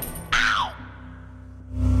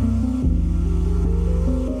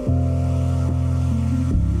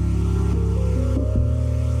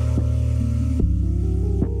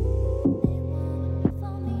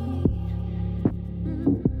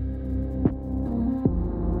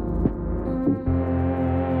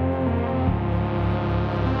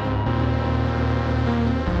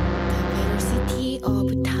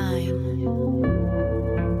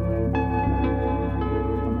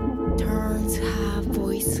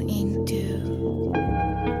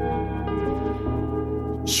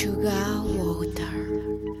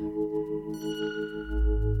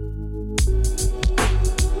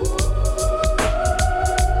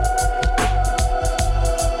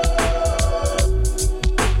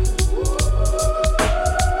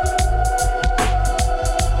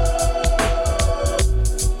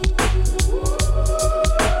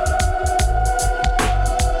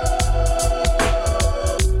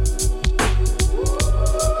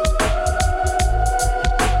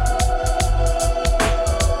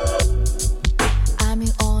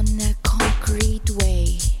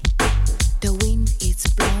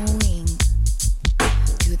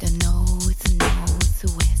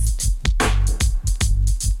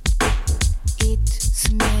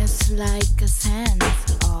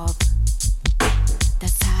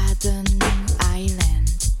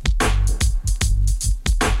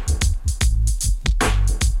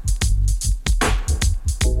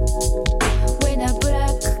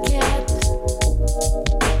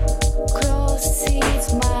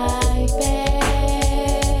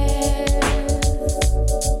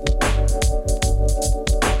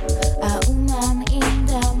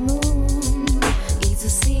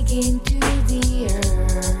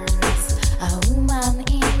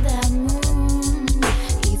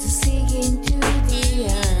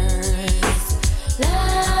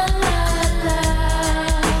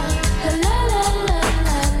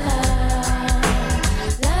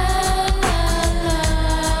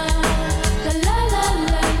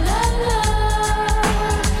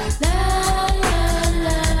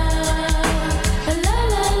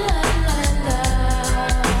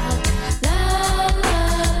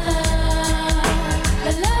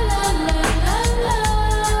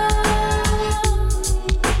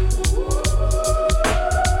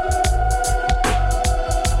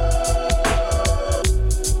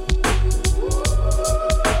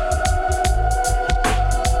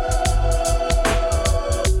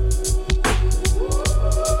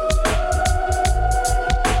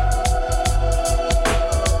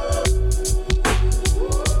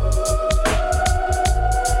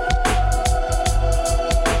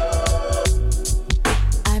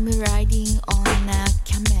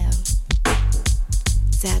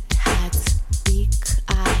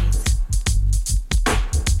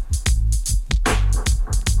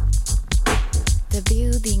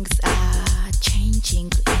 things are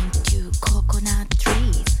changing into coconut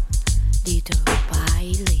trees, little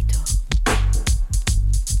by little.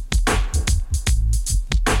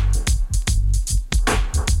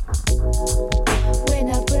 When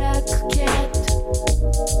a black cat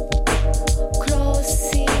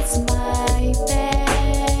crosses my path,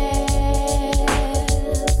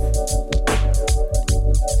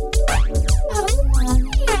 a woman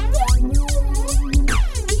in the moon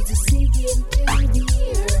is singing to the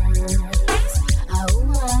earth. A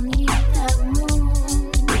woman in the moon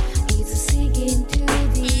is singing to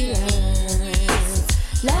the earth.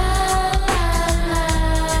 La la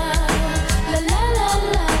la la la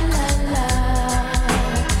la la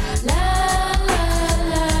la la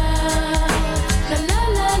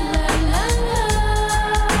la la la la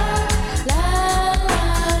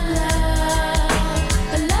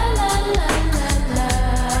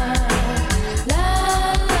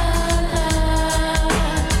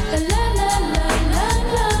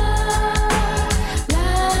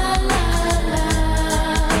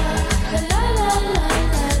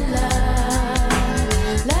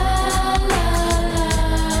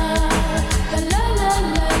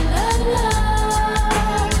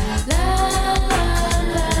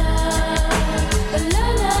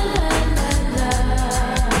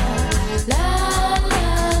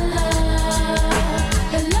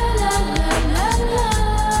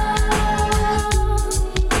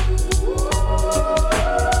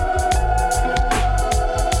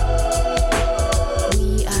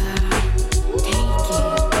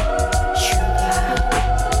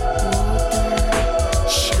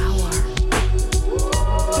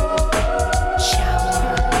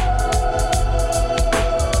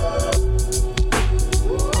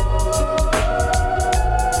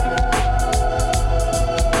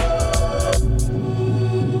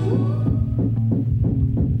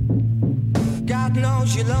God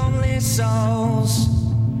knows your lonely souls.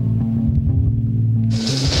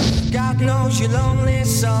 God knows your lonely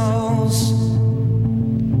souls.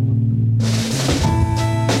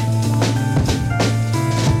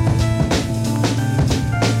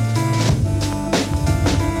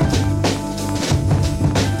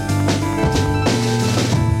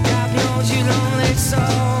 God knows your lonely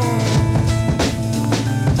souls.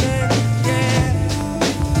 Yeah, yeah.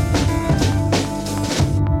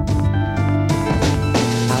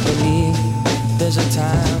 I believe there's a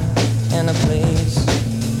time and a place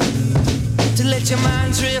to let your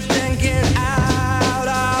mind drift and get out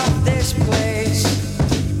of this place.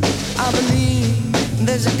 I believe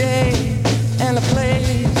there's a day and a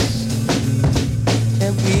place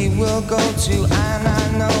that we will go to, and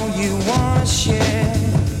I know you wanna share.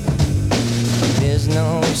 There's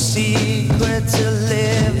no secret to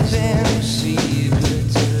live in.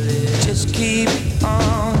 Just keep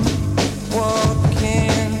on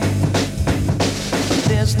walking.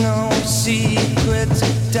 There's no secret to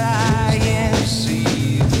dying.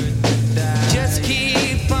 Just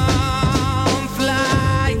keep on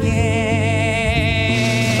flying.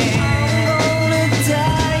 I'm gonna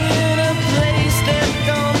die in a place that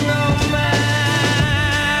don't know my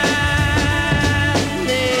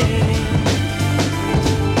name.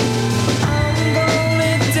 I'm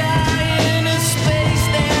gonna die in a space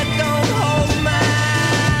that don't hold my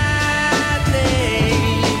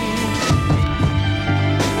name.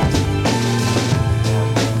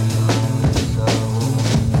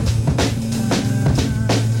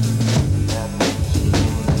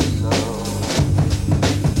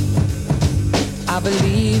 I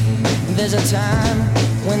believe there's a time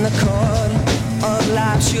when the cord of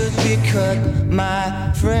life should be cut,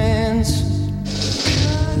 my friends.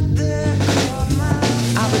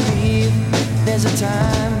 I believe there's a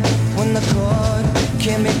time when the cord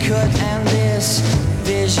can be cut and this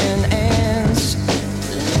vision ends.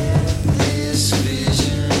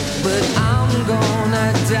 But I'm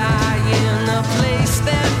gonna die in a place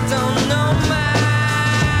that don't know my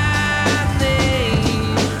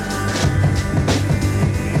name.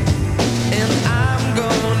 And I'm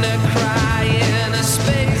gonna cry in a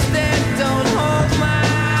space that don't hold my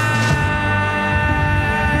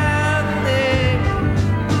name.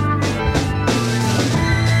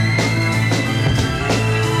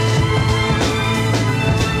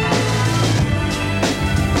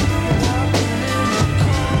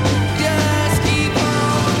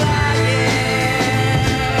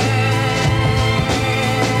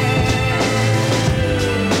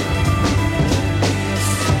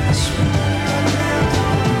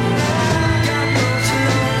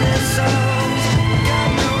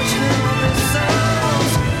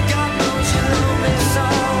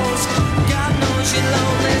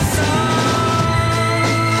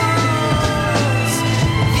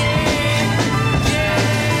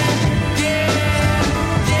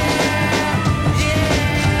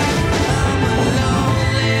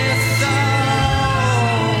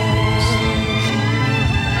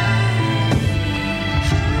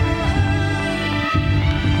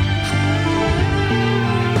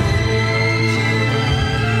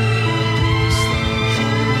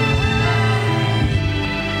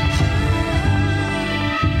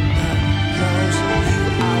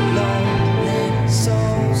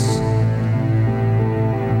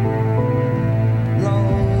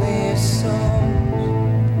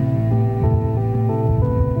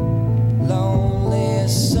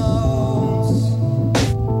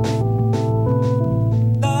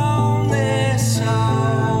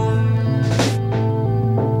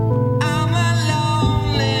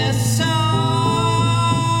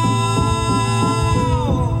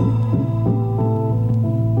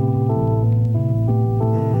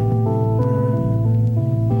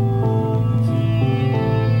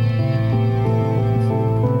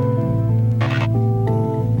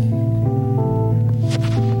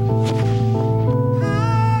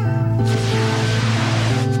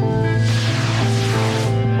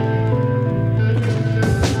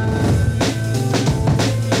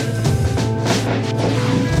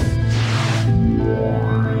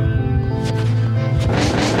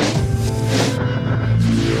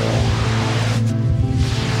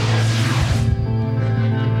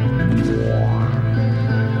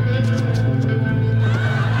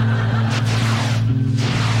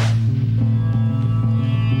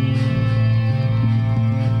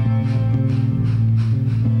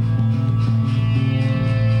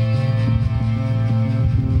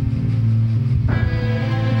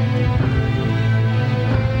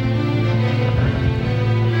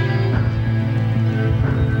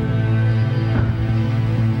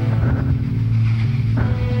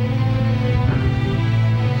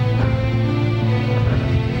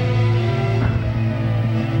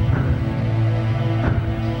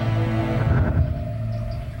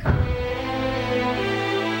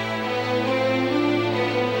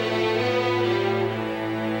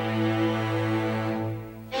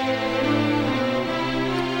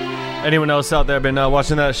 Anyone else out there been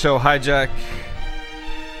watching that show Hijack?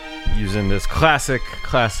 Using this classic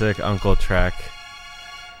Uncle track.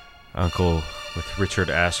 Uncle with Richard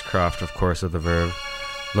Ashcroft, of course, of The Verve.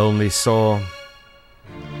 Lonely Soul.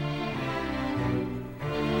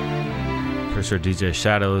 Pretty sure DJ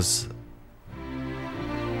Shadows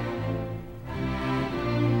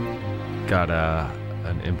got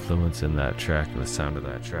an influence in that track, the sound of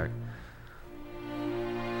that track.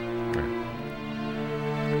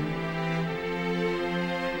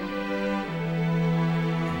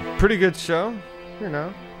 Pretty good show, you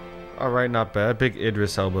know. Alright, not bad. Big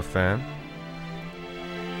Idris Elba fan.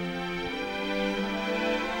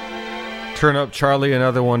 Turn Up Charlie,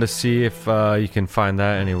 another one to see if you can find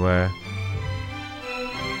that anywhere.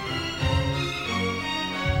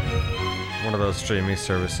 One of those streaming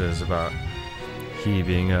services about he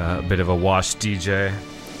being a bit of a washed DJ.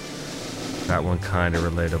 That one kind of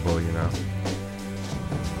relatable, you know.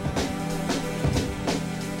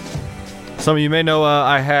 Some of you may know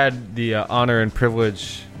I had the honor and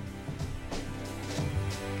privilege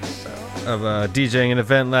of DJing an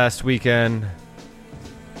event last weekend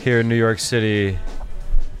here in New York City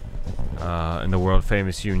in the world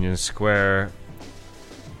famous Union Square.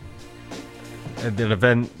 An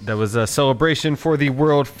event that was a celebration for the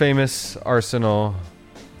world famous Arsenal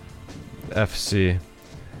FC,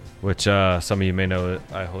 which some of you may know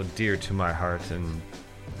I hold dear to my heart, and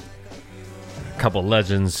a couple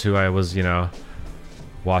legends who I was, you know,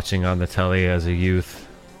 watching on the telly as a youth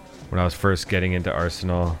when I was first getting into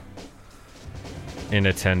Arsenal. In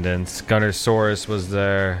attendance, Gunnar Soros was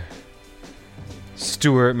there.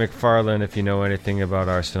 Stuart McFarlane, if you know anything about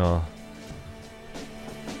Arsenal.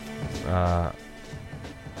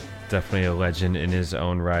 Definitely a legend in his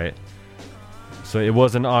own right. So it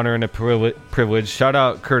was an honor and a privilege. Shout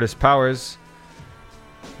out Curtis Powers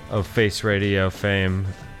of Face Radio fame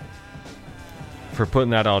for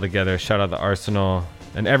putting that all together. Shout out to Arsenal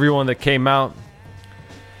and everyone that came out.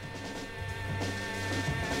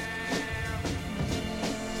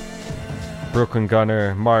 Brooklyn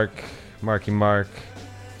Gunner, Marky Mark,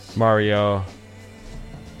 Mario,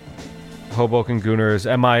 Hoboken Gooners,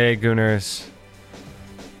 MIA Gooners,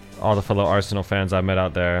 all the fellow Arsenal fans I met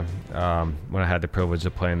out there when I had the privilege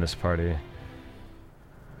of playing this party.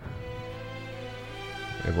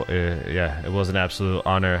 It was an absolute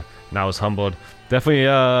honor, and I was humbled. Definitely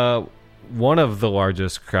one of the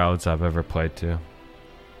largest crowds I've ever played to.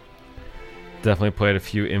 Definitely played a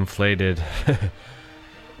few inflated,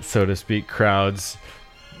 so to speak, crowds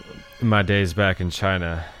in my days back in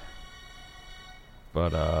China.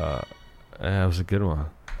 But it was a good one.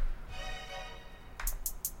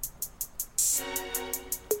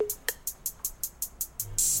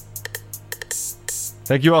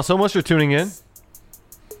 Thank you all so much for tuning in.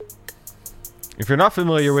 If you're not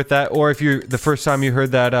familiar with that, or if you're the first time you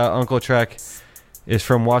heard that Uncle track is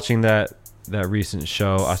from watching that recent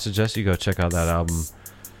show, I suggest you go check out that album.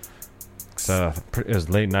 It was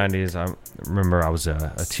late 90s. I remember I was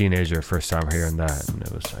a teenager first time hearing that, and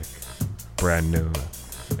it was like brand new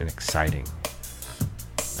and exciting.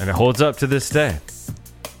 And it holds up to this day.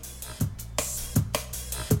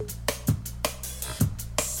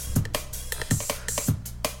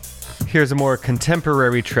 Here's a more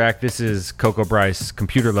contemporary track. This is Coco Bryce,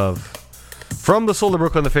 Computer Love, from the Soul of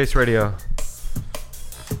Brooklyn, the Face Radio.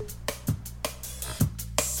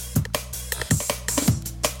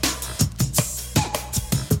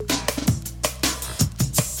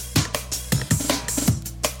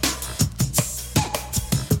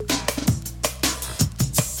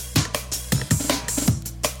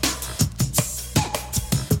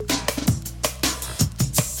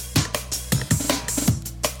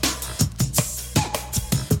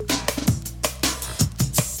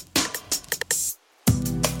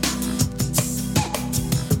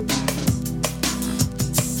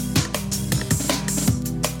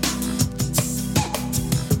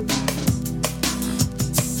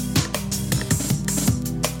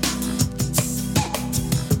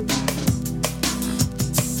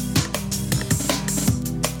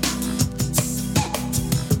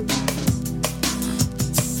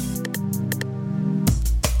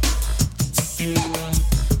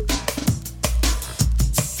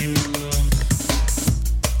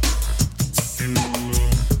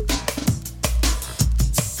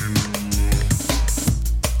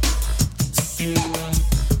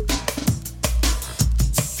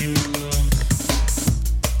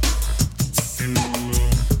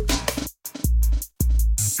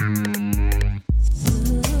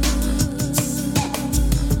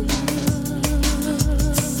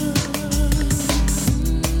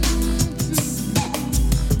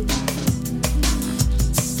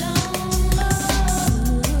 Stone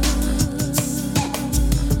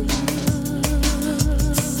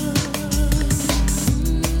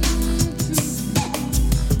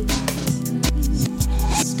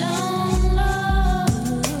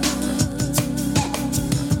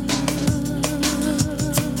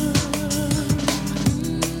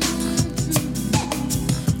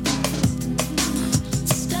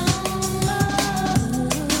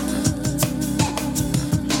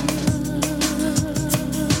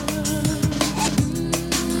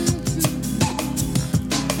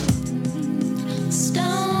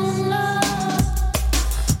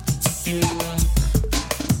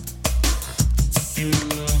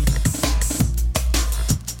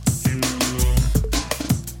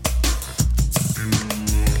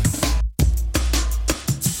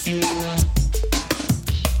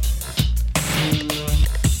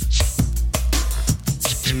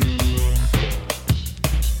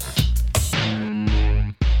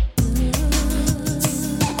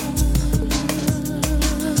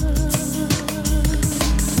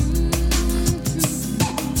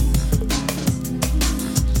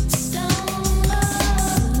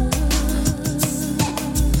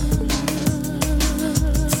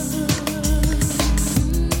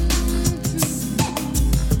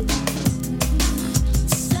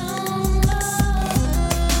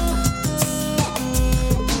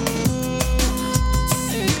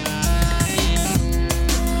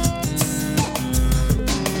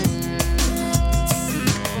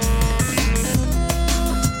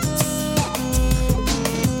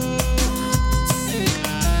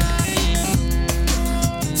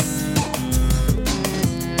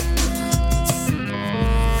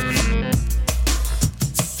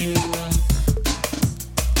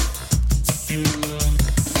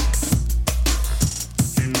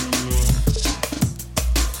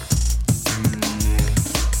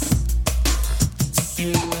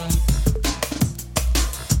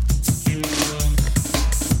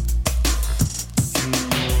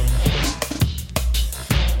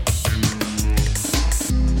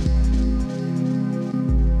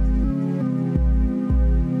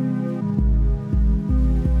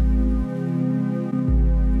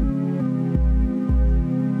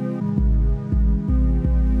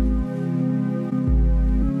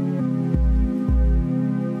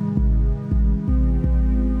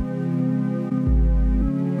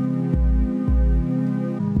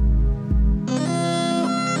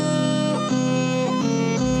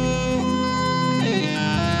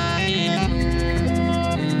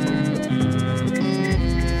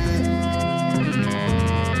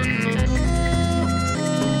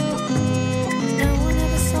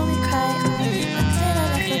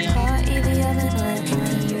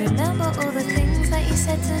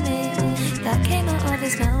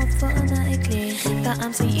myself automatically that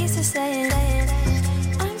I'm so used to saying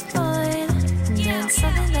I'm fine. And then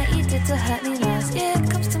something that you did to hurt me last year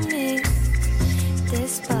comes to me.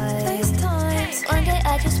 Despite those times, one day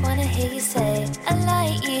I just wanna hear you say I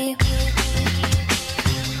like you.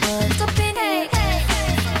 What's stopping you?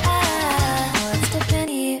 What's stopping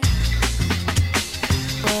you?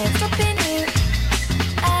 What's stopping you?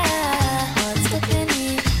 What's stopping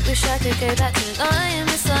you? Wish I could go back to lying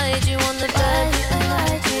beside you on the bed. I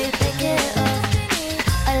lied to pick it up.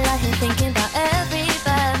 I lie here thinking about every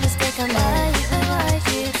bad mistake I made. I lied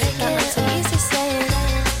to pick it up. I'm so used to saying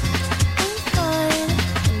I'm fine.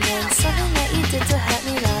 And then something that you did to hurt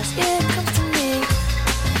me last year comes to me.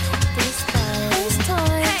 Despite those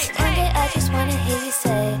times, one day I just wanna hear you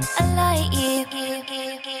say I like you.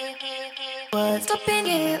 What's stopping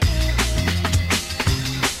you?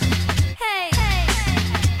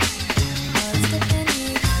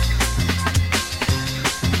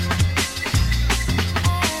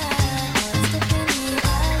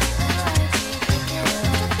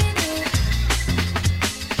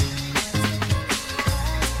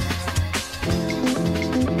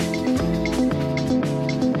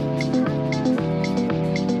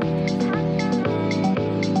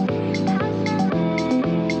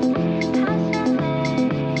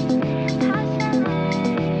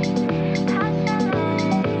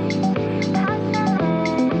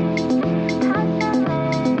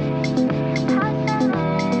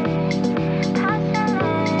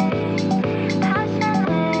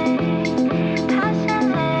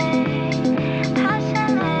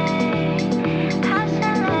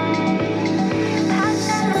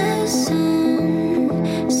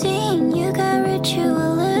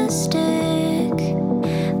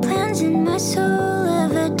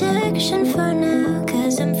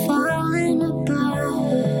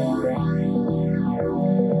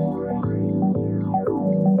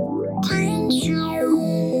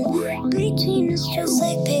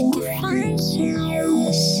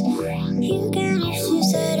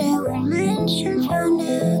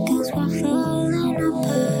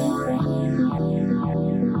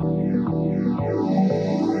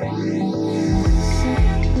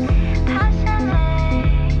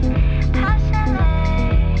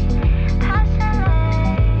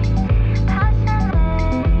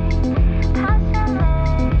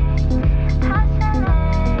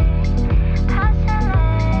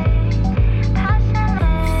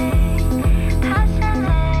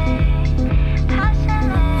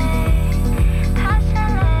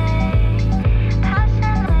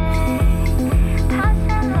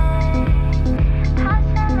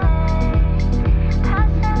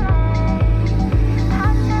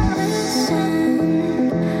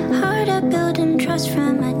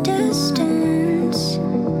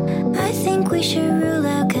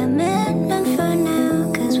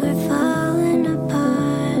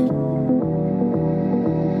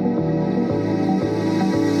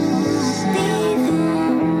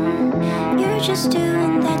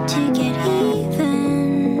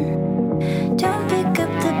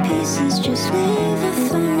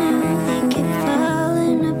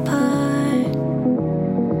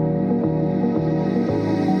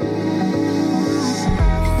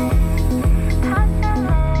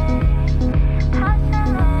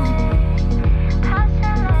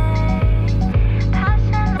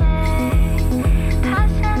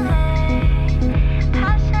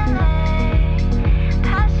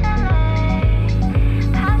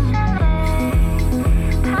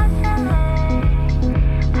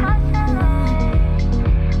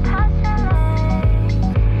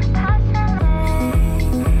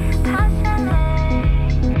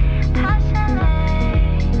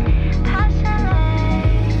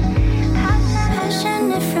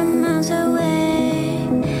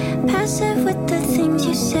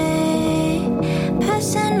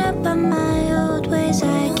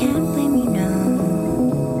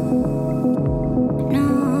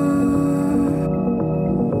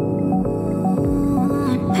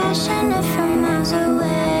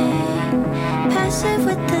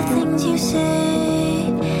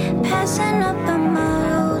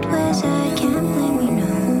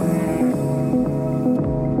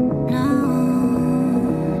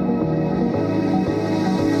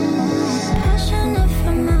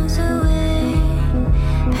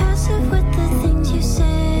 With the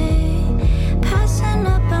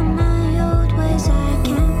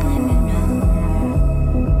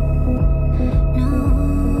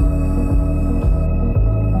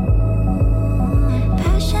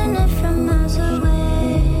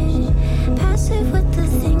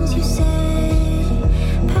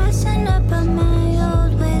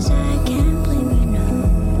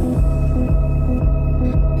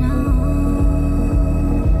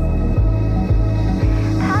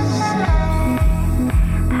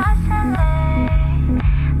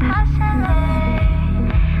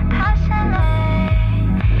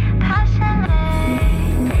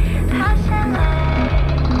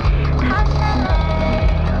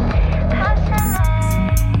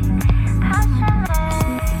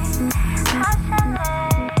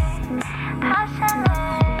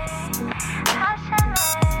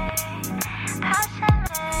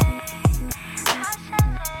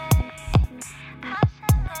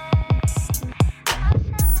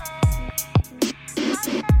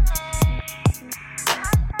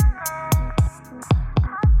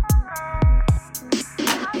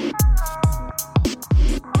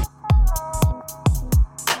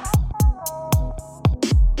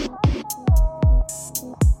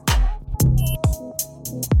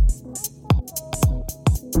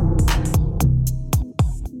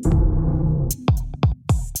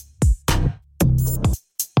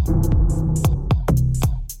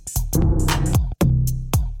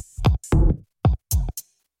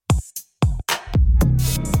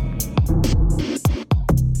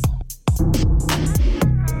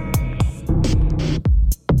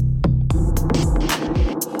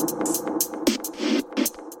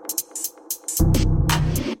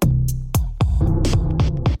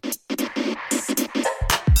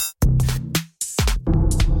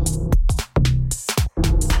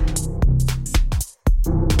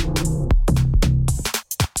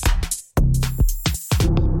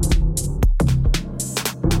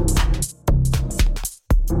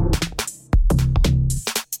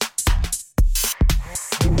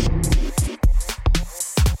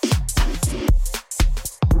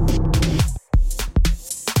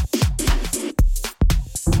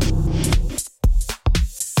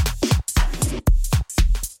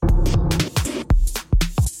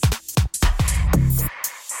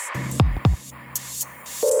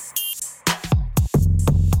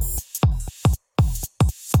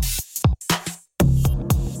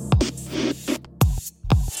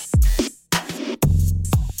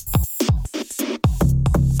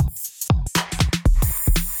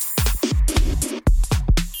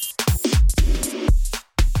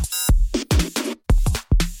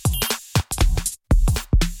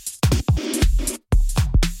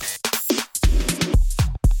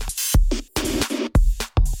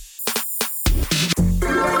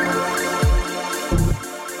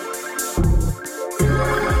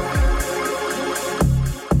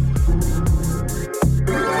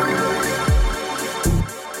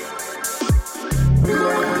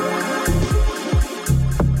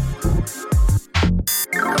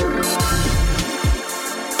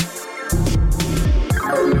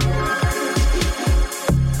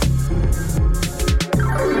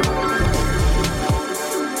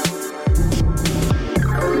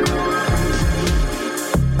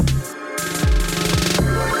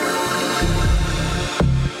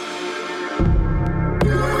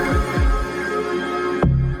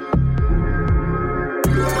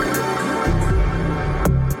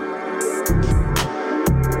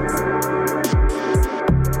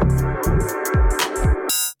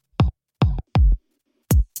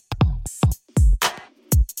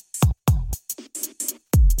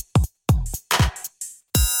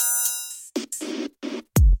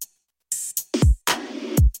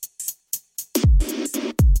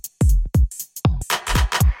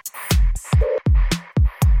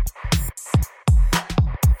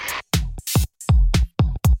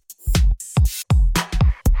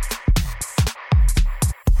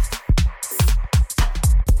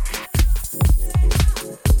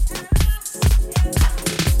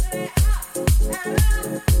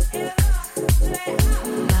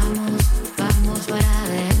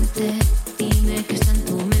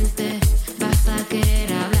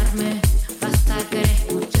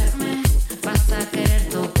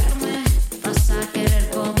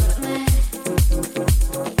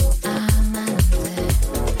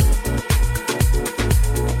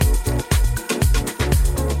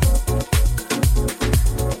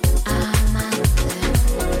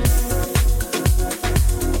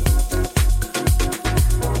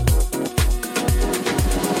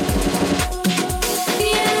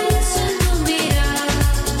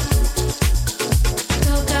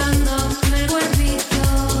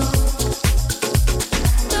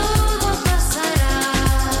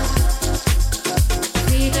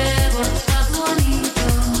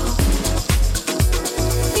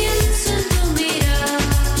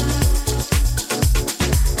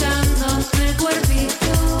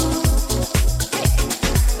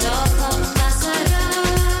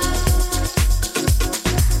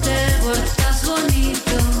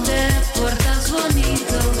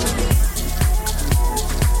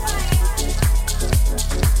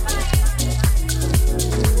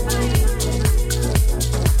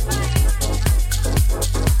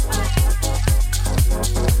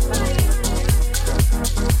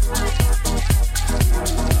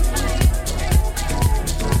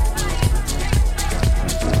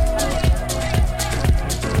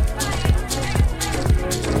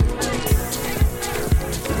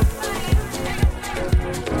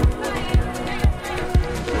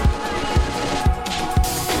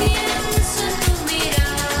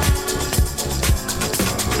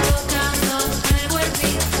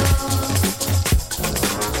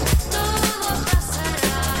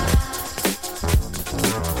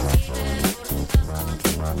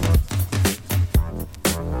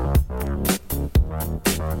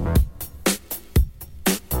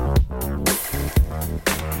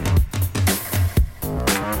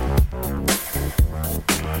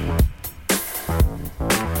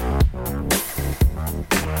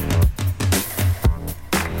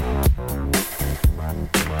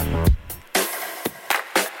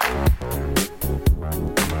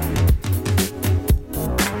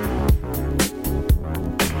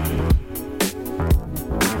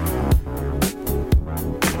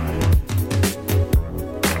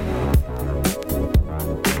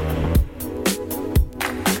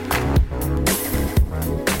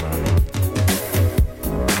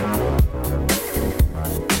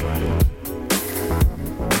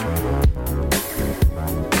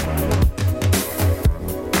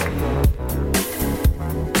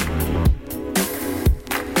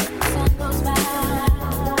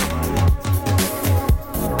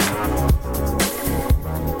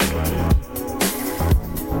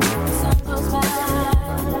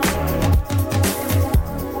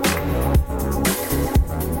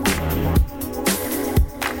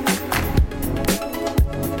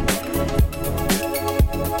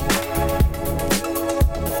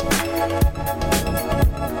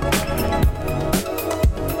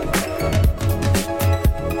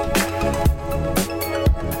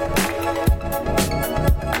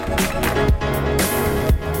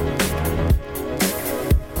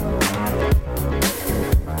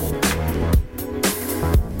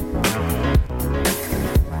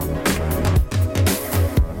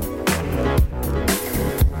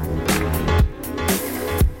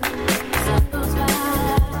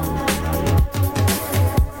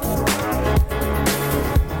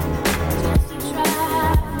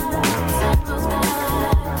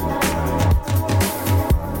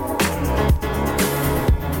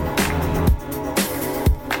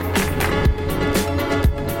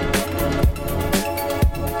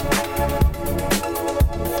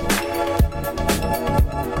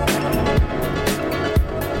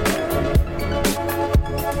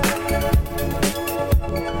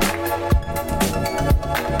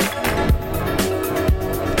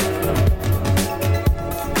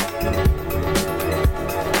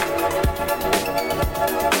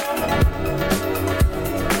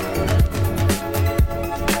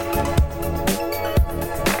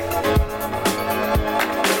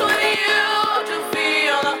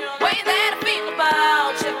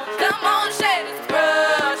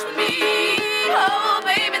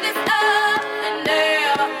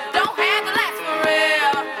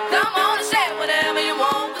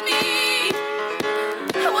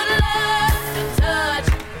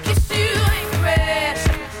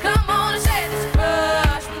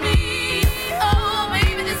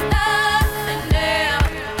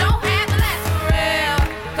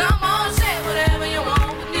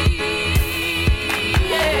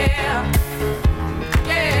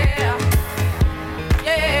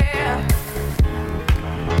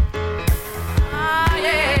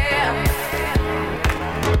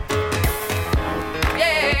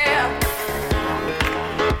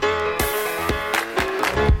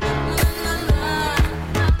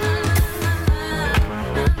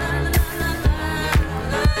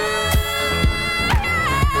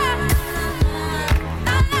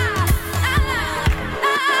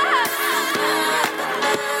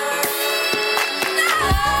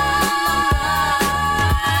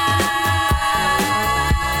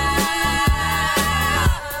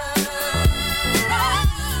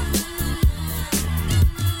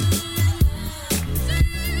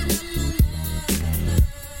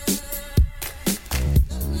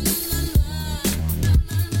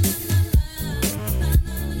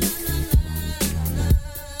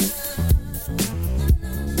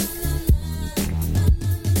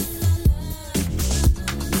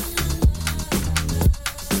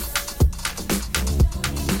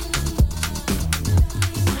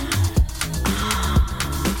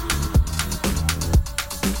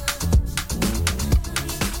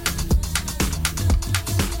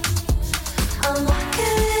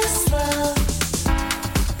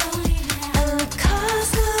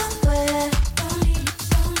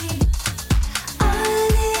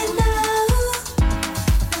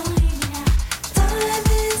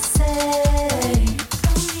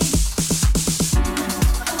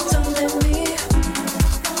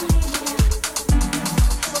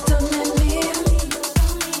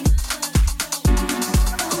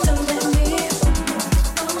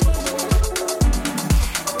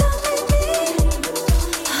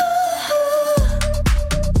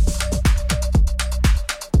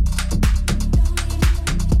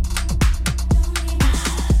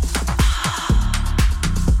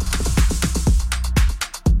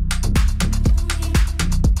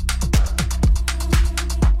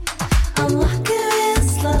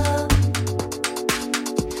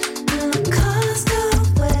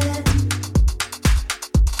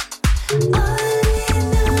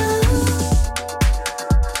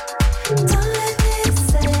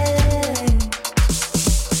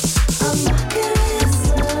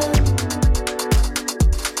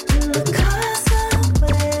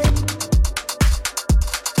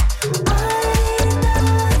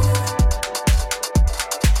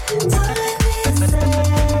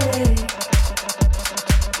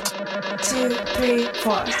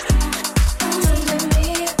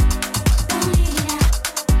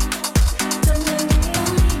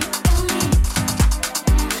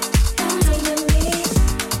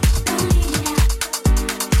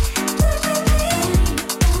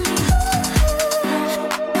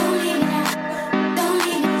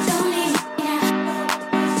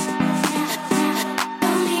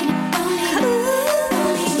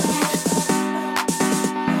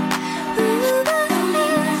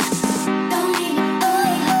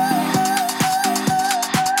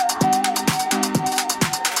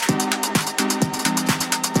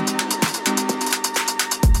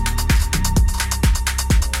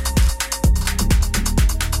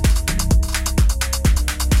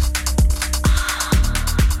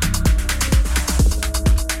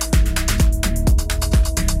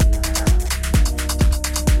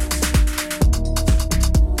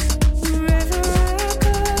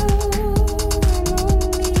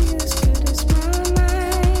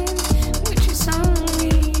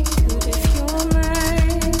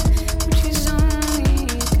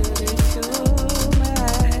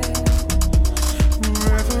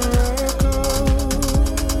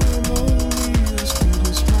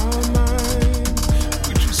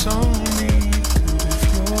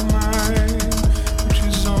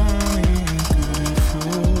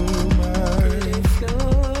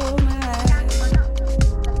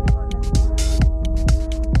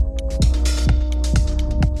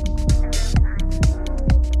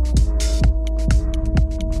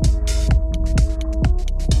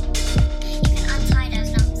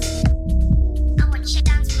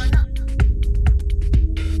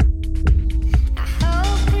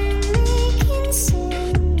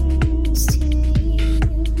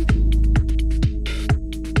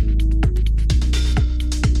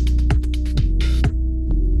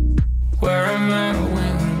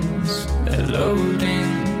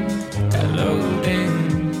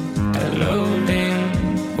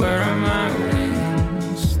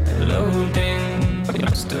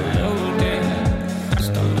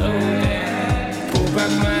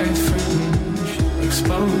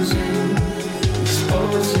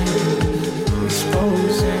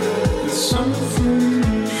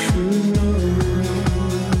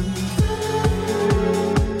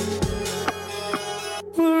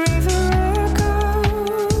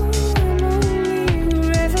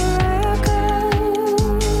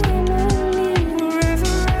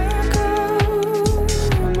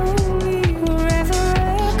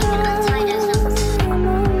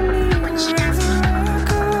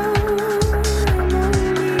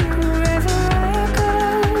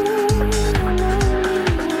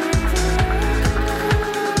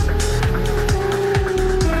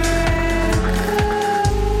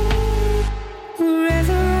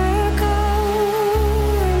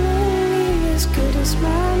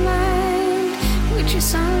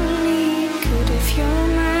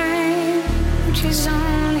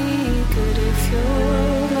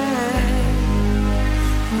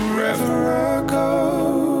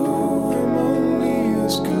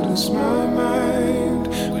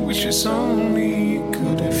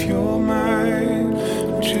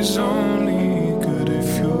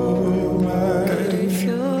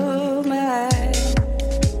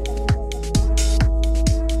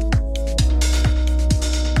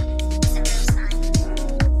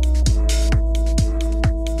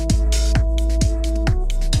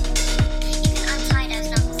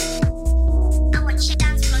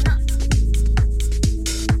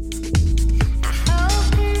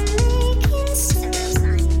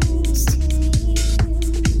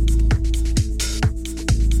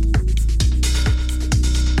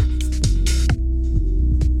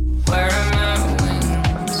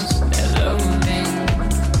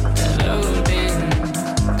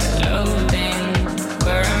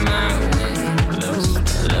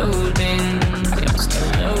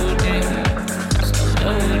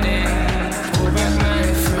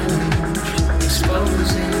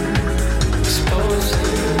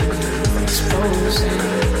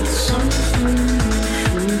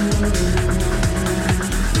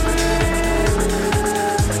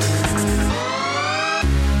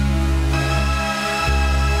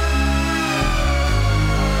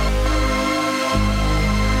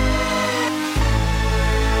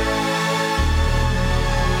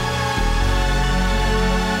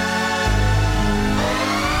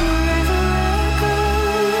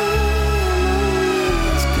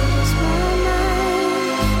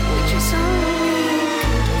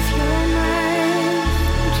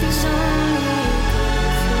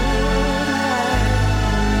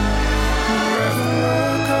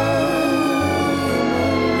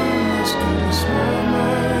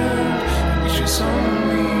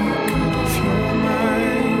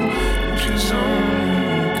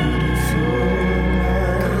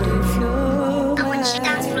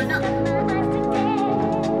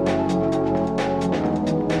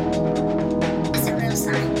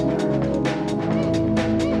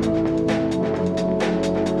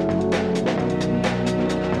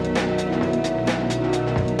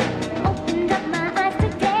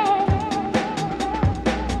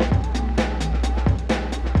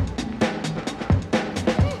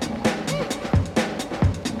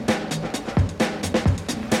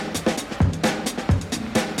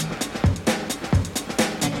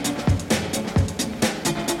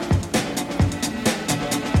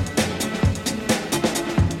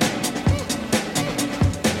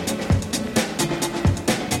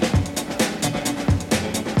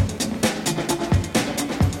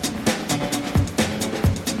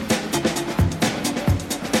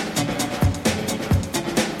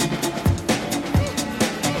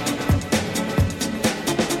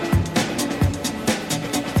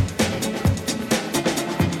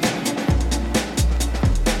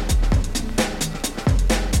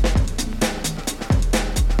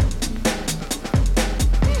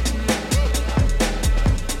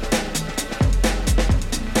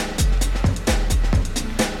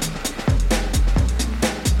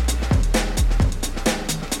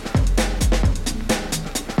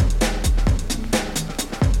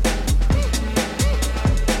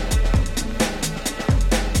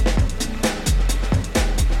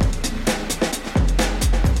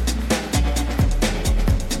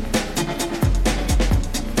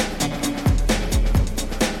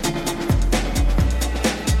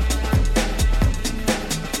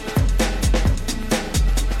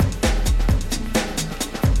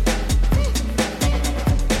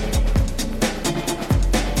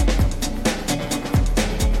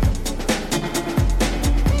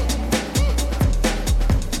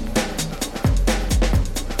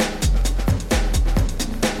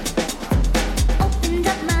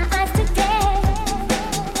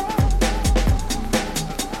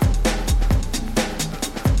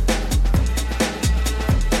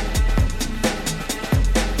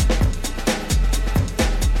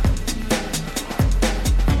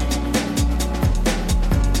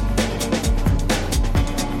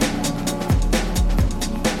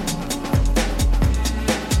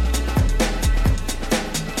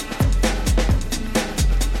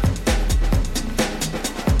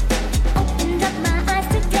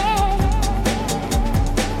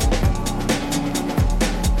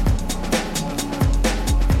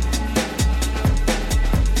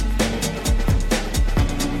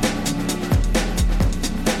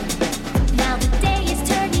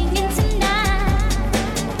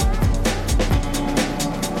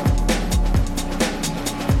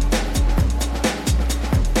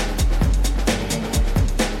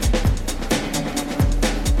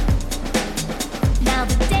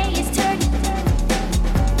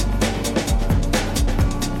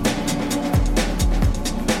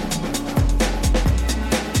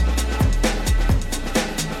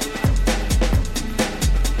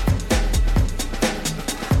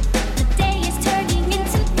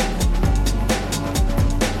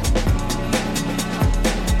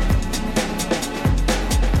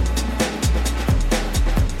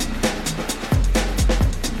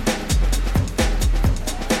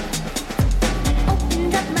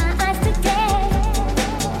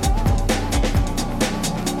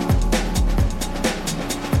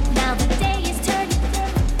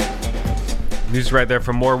News right there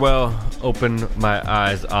from Morwell. Open my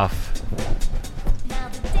eyes off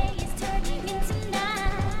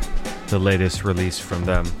the latest release from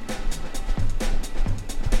them.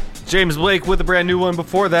 James Blake with a brand new one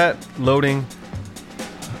before that, loading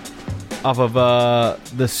off of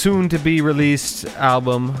the soon to be released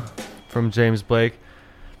album from James Blake.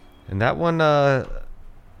 And that one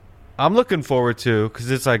I'm looking forward to, because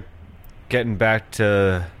it's like getting back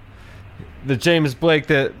to the James Blake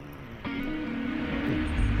that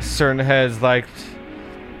certain heads liked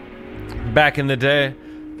back in the day.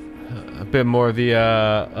 A bit more of the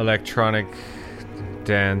electronic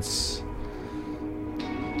dance,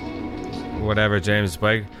 whatever, James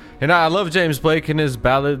Blake. And I love James Blake and his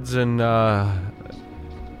ballads and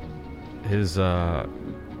his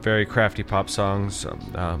very crafty pop songs.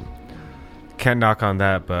 Can't knock on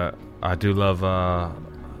that, but I do love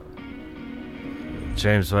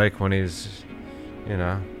James Blake when he's, you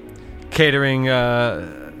know, catering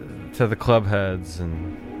to the club heads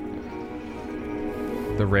and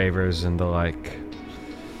the ravers and the like.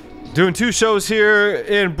 Doing 2 shows here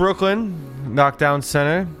in Brooklyn, Knockdown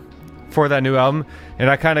Center, for that new album. And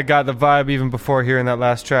I kind of got the vibe even before hearing that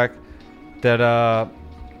last track that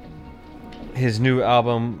his new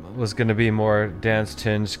album was going to be more dance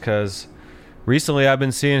tinged, because recently I've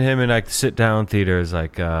been seeing him in like sit down theaters,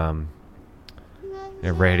 like in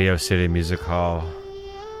Radio City Music Hall,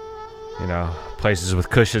 you know, places with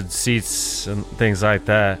cushioned seats and things like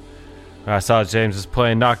that. I saw James was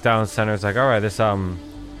playing Knockdown Center. It's like, all right, this album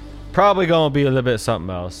probably gonna be a little bit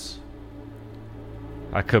something else.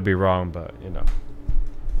 I could be wrong, but you know,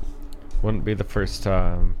 wouldn't be the first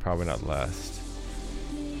time, probably not the last.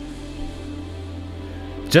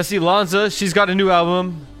 Jessie Lanza, she's got a new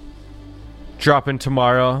album dropping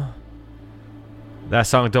tomorrow. That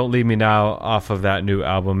song Don't Leave Me Now off of that new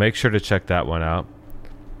album. Make sure to check that one out.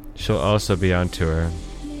 She'll also be on tour.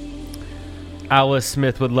 Alice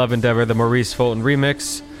Smith with Love Endeavor, the Maurice Fulton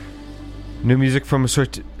remix. New music from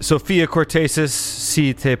Sofia Cortesis,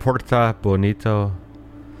 Si Te Porta Bonito.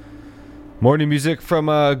 More new music from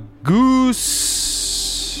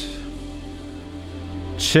Goose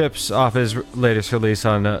Chips off his latest release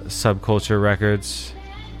on Subculture Records.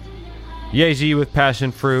 Yeji with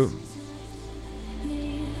Passion Fruit.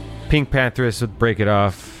 Pink Pantheress with Break It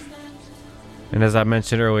Off. And as I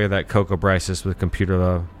mentioned earlier, that Coco Bryces with Computer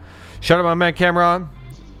Love. Shout out my man Cameron.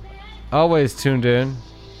 Always tuned in.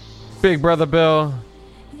 Big Brother Bill.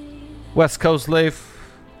 West Coast Leif.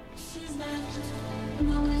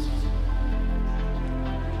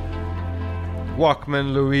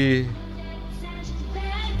 Walkman Louis.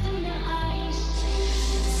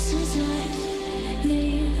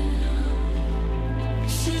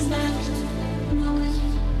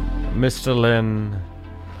 Mr. Lynn.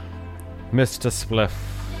 Mr. Spliff.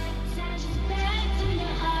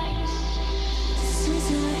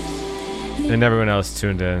 And everyone else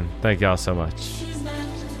tuned in. Thank y'all so much.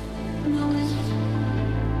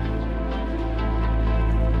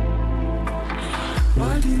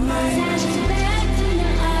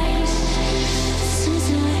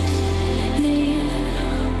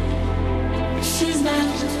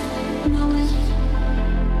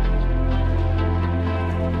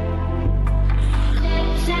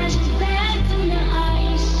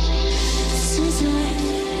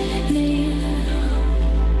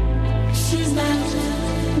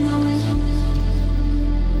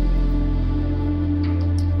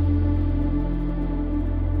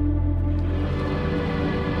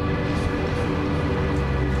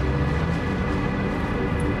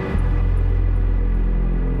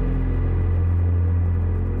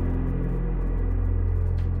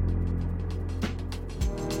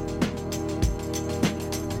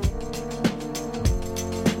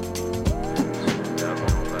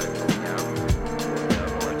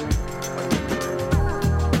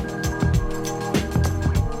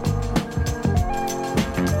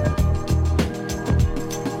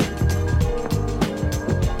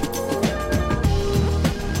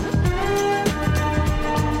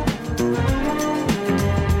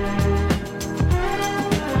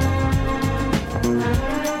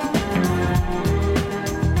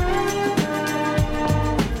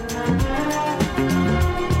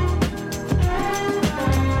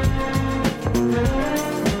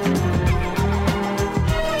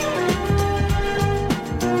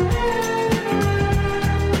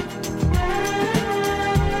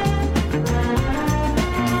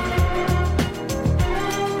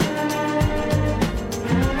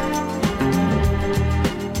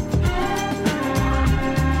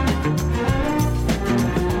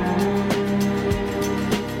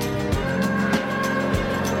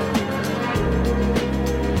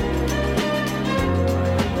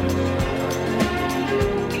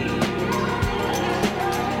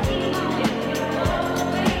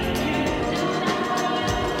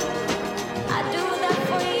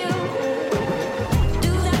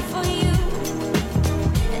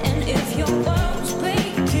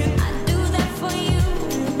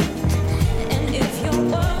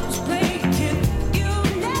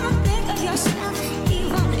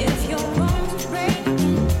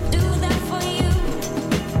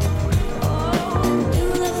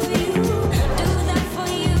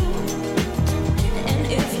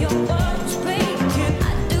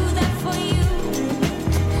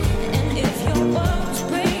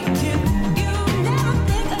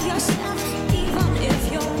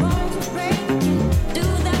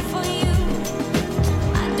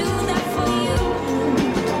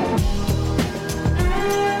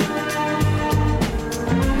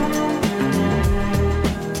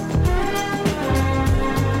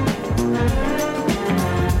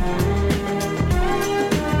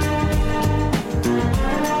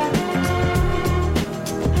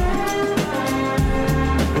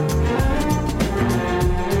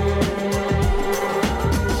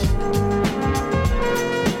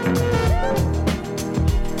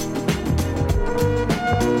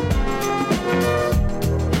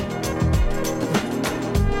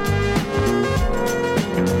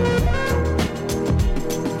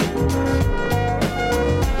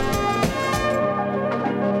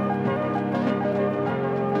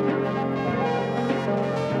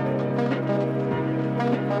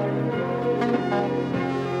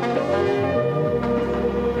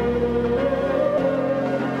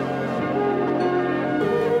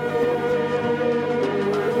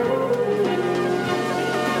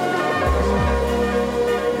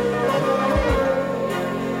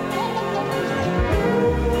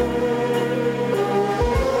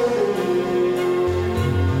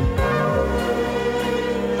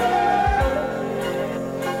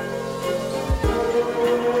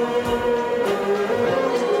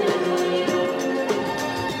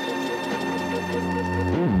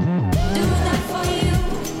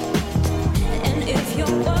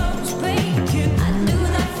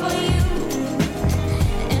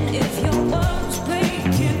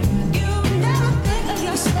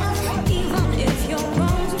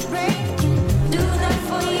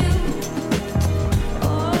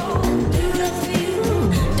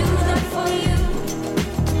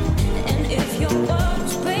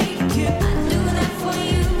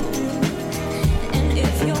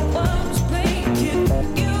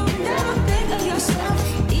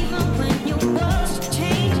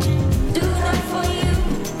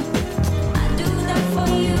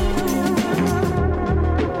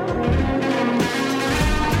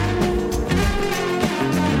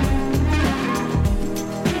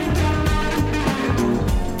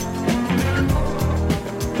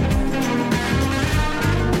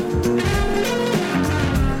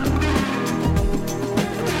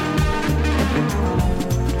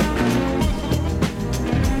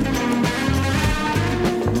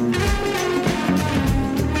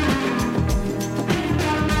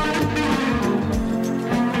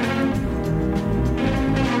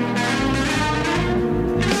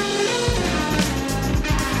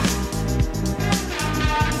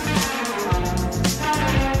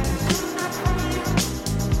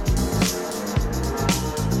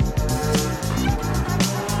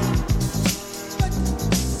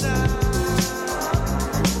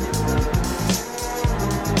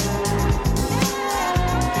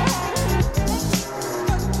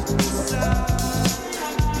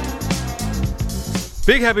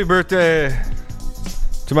 Big happy birthday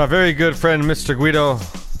to my very good friend, Mr. Guido.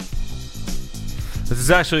 This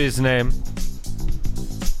is actually his name.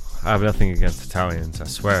 I have nothing against Italians, I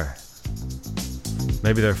swear.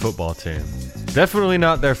 Maybe their football team. Definitely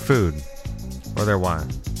not their food. Or their wine.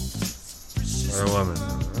 Or their woman.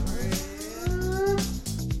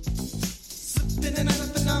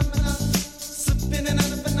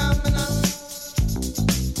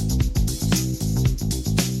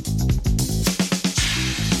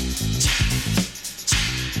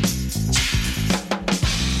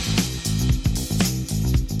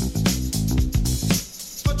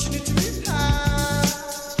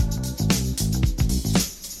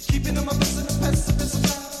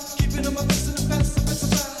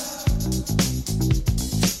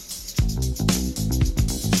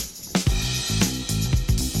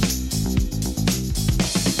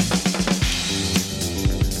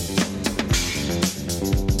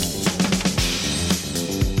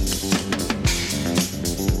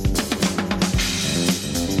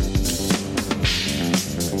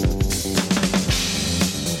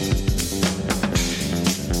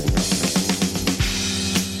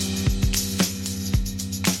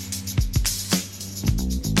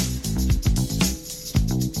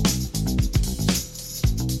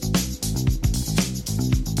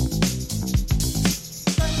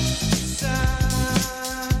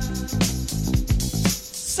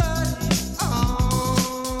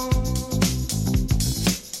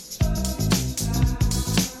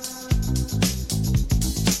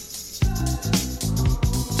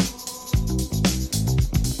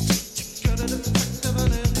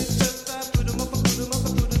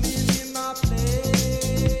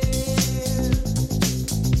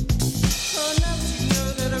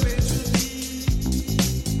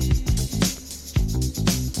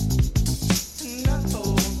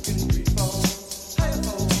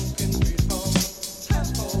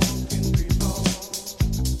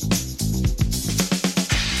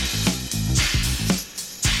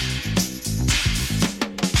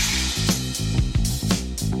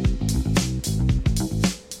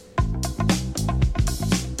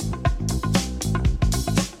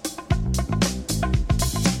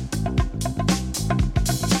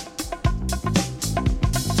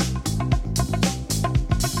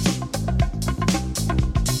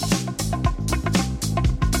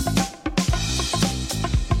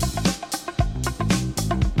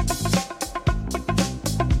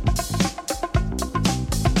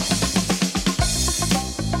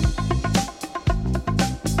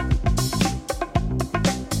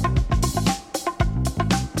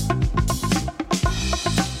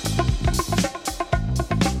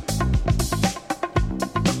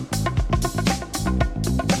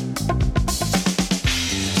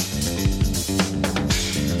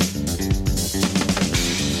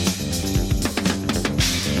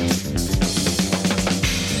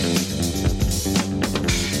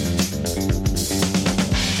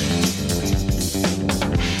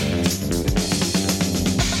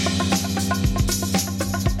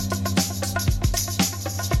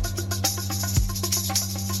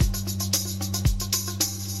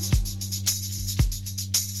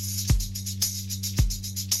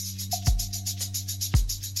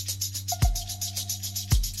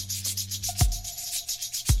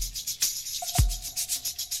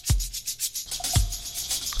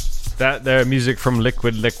 That there, music from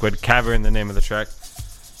Liquid Cavern, the name of the track.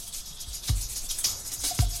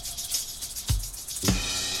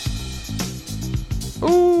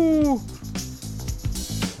 Ooh!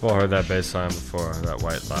 We've all heard that bass line before, that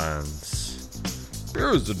White Lines.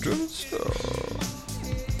 Here's the drum star.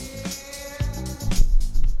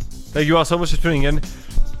 Thank you all so much for tuning in.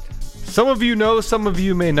 Some of you know, some of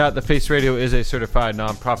you may not. The Face Radio is a certified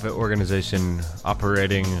non-profit organization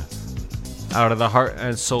operating out of the heart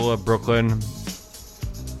and soul of Brooklyn.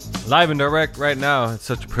 Live and direct right now. It's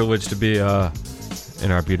such a privilege to be in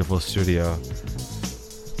our beautiful studio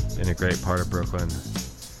in a great part of Brooklyn.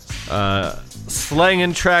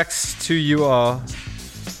 Slanging tracks to you all.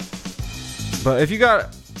 But if you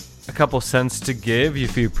got a couple cents to give,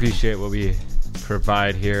 if you appreciate what we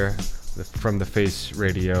provide here from the Face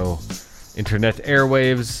Radio internet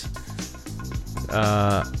airwaves,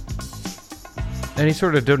 any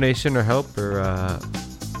sort of donation or help, or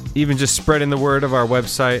even just spreading the word of our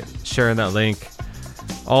website, sharing that link,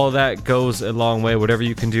 all of that goes a long way. Whatever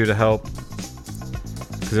you can do to help,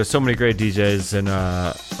 because there's so many great DJs and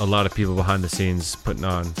a lot of people behind the scenes putting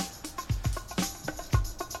on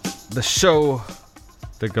the show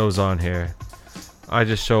that goes on here. I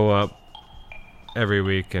just show up every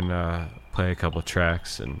week and play a couple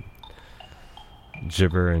tracks and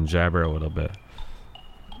gibber and jabber a little bit.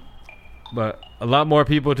 But A lot more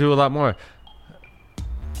people do a lot more.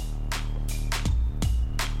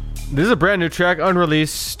 This is a brand new track,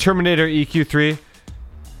 unreleased, Terminator EQ3.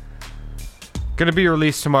 Gonna be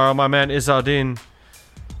released tomorrow. My man Izaldin.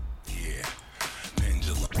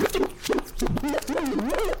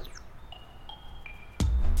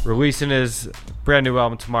 Releasing his brand new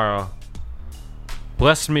album tomorrow.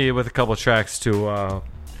 Blessed me with a couple tracks to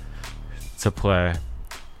play.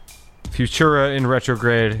 Futura in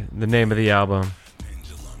Retrograde, the name of the album.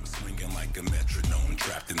 Swinging like a metronome,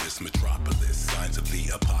 trapped in this metropolis. Signs of the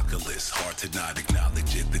apocalypse, hard to not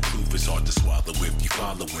acknowledge it. The truth is hard to swallow if you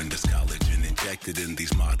following this collagen injected in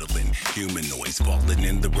these modeling humanoids. Falling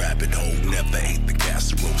in the rabbit hole, never ate the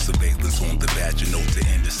casserole. Surveillance on the vaginal to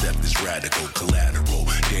intercept this radical collateral.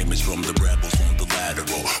 Damage from the rebels on the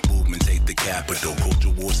lateral. Movements hate the capital,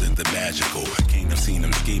 culture wars in the magical. Kingdom seen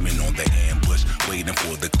them scheming on the ambush, waiting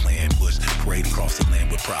for the clan bush. Parade across the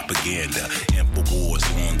land with propaganda. Info wars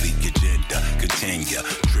on the agenda. Continue.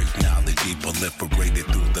 Trick knowledge proliferated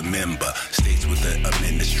through the member states with the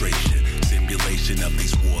administration. Simulation of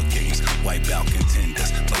these war games. Wipe out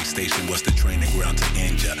contenders. PlayStation was the training ground to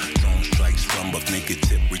injure. Drone strikes from a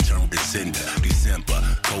fingertip. Return to sender. December.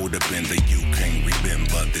 Cold up in the you can't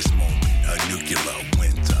remember this moment. A nuclear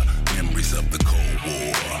winter. Memories of the Cold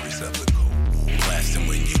War. Blasting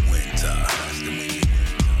when you enter.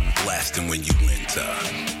 Blasting when you enter.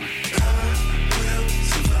 I will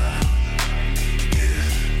survive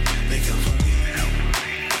if they come for me.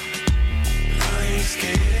 I ain't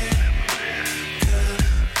scared, 'cause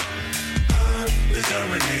I'm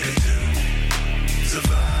determined to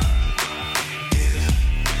survive if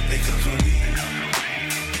they come for me.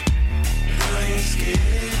 I ain't scared,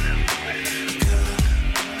 'cause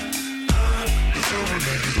I'm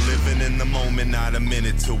determined. Living in the moment, not a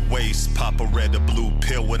minute to waste. Pop a red or blue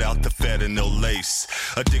pill without the fentanyl lace.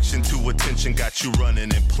 Addiction to attention got you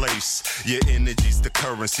running in place. Your energy's the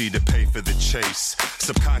currency to pay for the chase.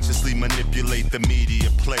 Subconsciously manipulate the media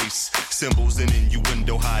place. Symbols and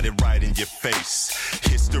innuendo hide it right in your face.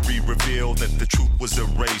 History revealed that the truth was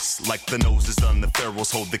erased. Like the noses on the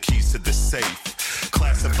pharaohs hold the keys to the safe.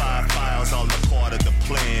 Classified files all a part of the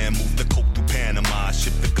plan. Move the coke through Panama,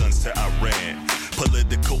 ship the guns to Iran.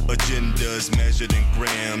 Political agendas measured in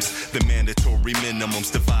grams. The mandatory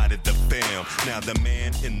minimums divided the fam. Now the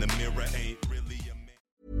man in the mirror ain't really a man.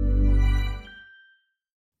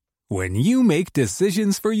 When you make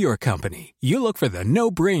decisions for your company, you look for the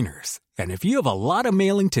no-brainers. And if you have a lot of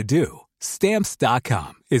mailing to do,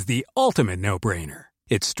 Stamps.com is the ultimate no-brainer.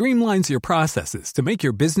 It streamlines your processes to make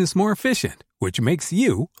your business more efficient, which makes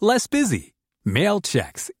you less busy. Mail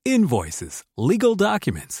checks, invoices, legal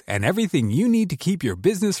documents, and everything you need to keep your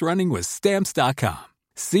business running with Stamps.com.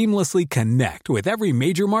 Seamlessly connect with every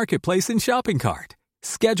major marketplace and shopping cart.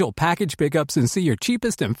 Schedule package pickups and see your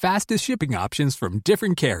cheapest and fastest shipping options from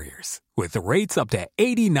different carriers, with rates up to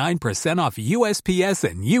 89% off USPS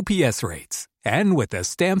and UPS rates. And with the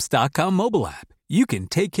Stamps.com mobile app, you can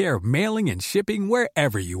take care of mailing and shipping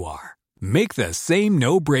wherever you are. Make the same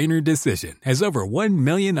no-brainer decision as over 1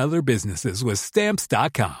 million other businesses with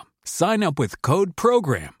Stamps.com. Sign up with code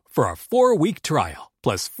PROGRAM for a 4-week trial,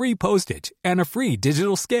 plus free postage and a free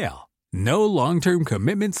digital scale. No long-term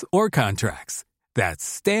commitments or contracts. That's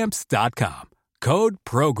Stamps.com. Code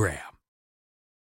PROGRAM.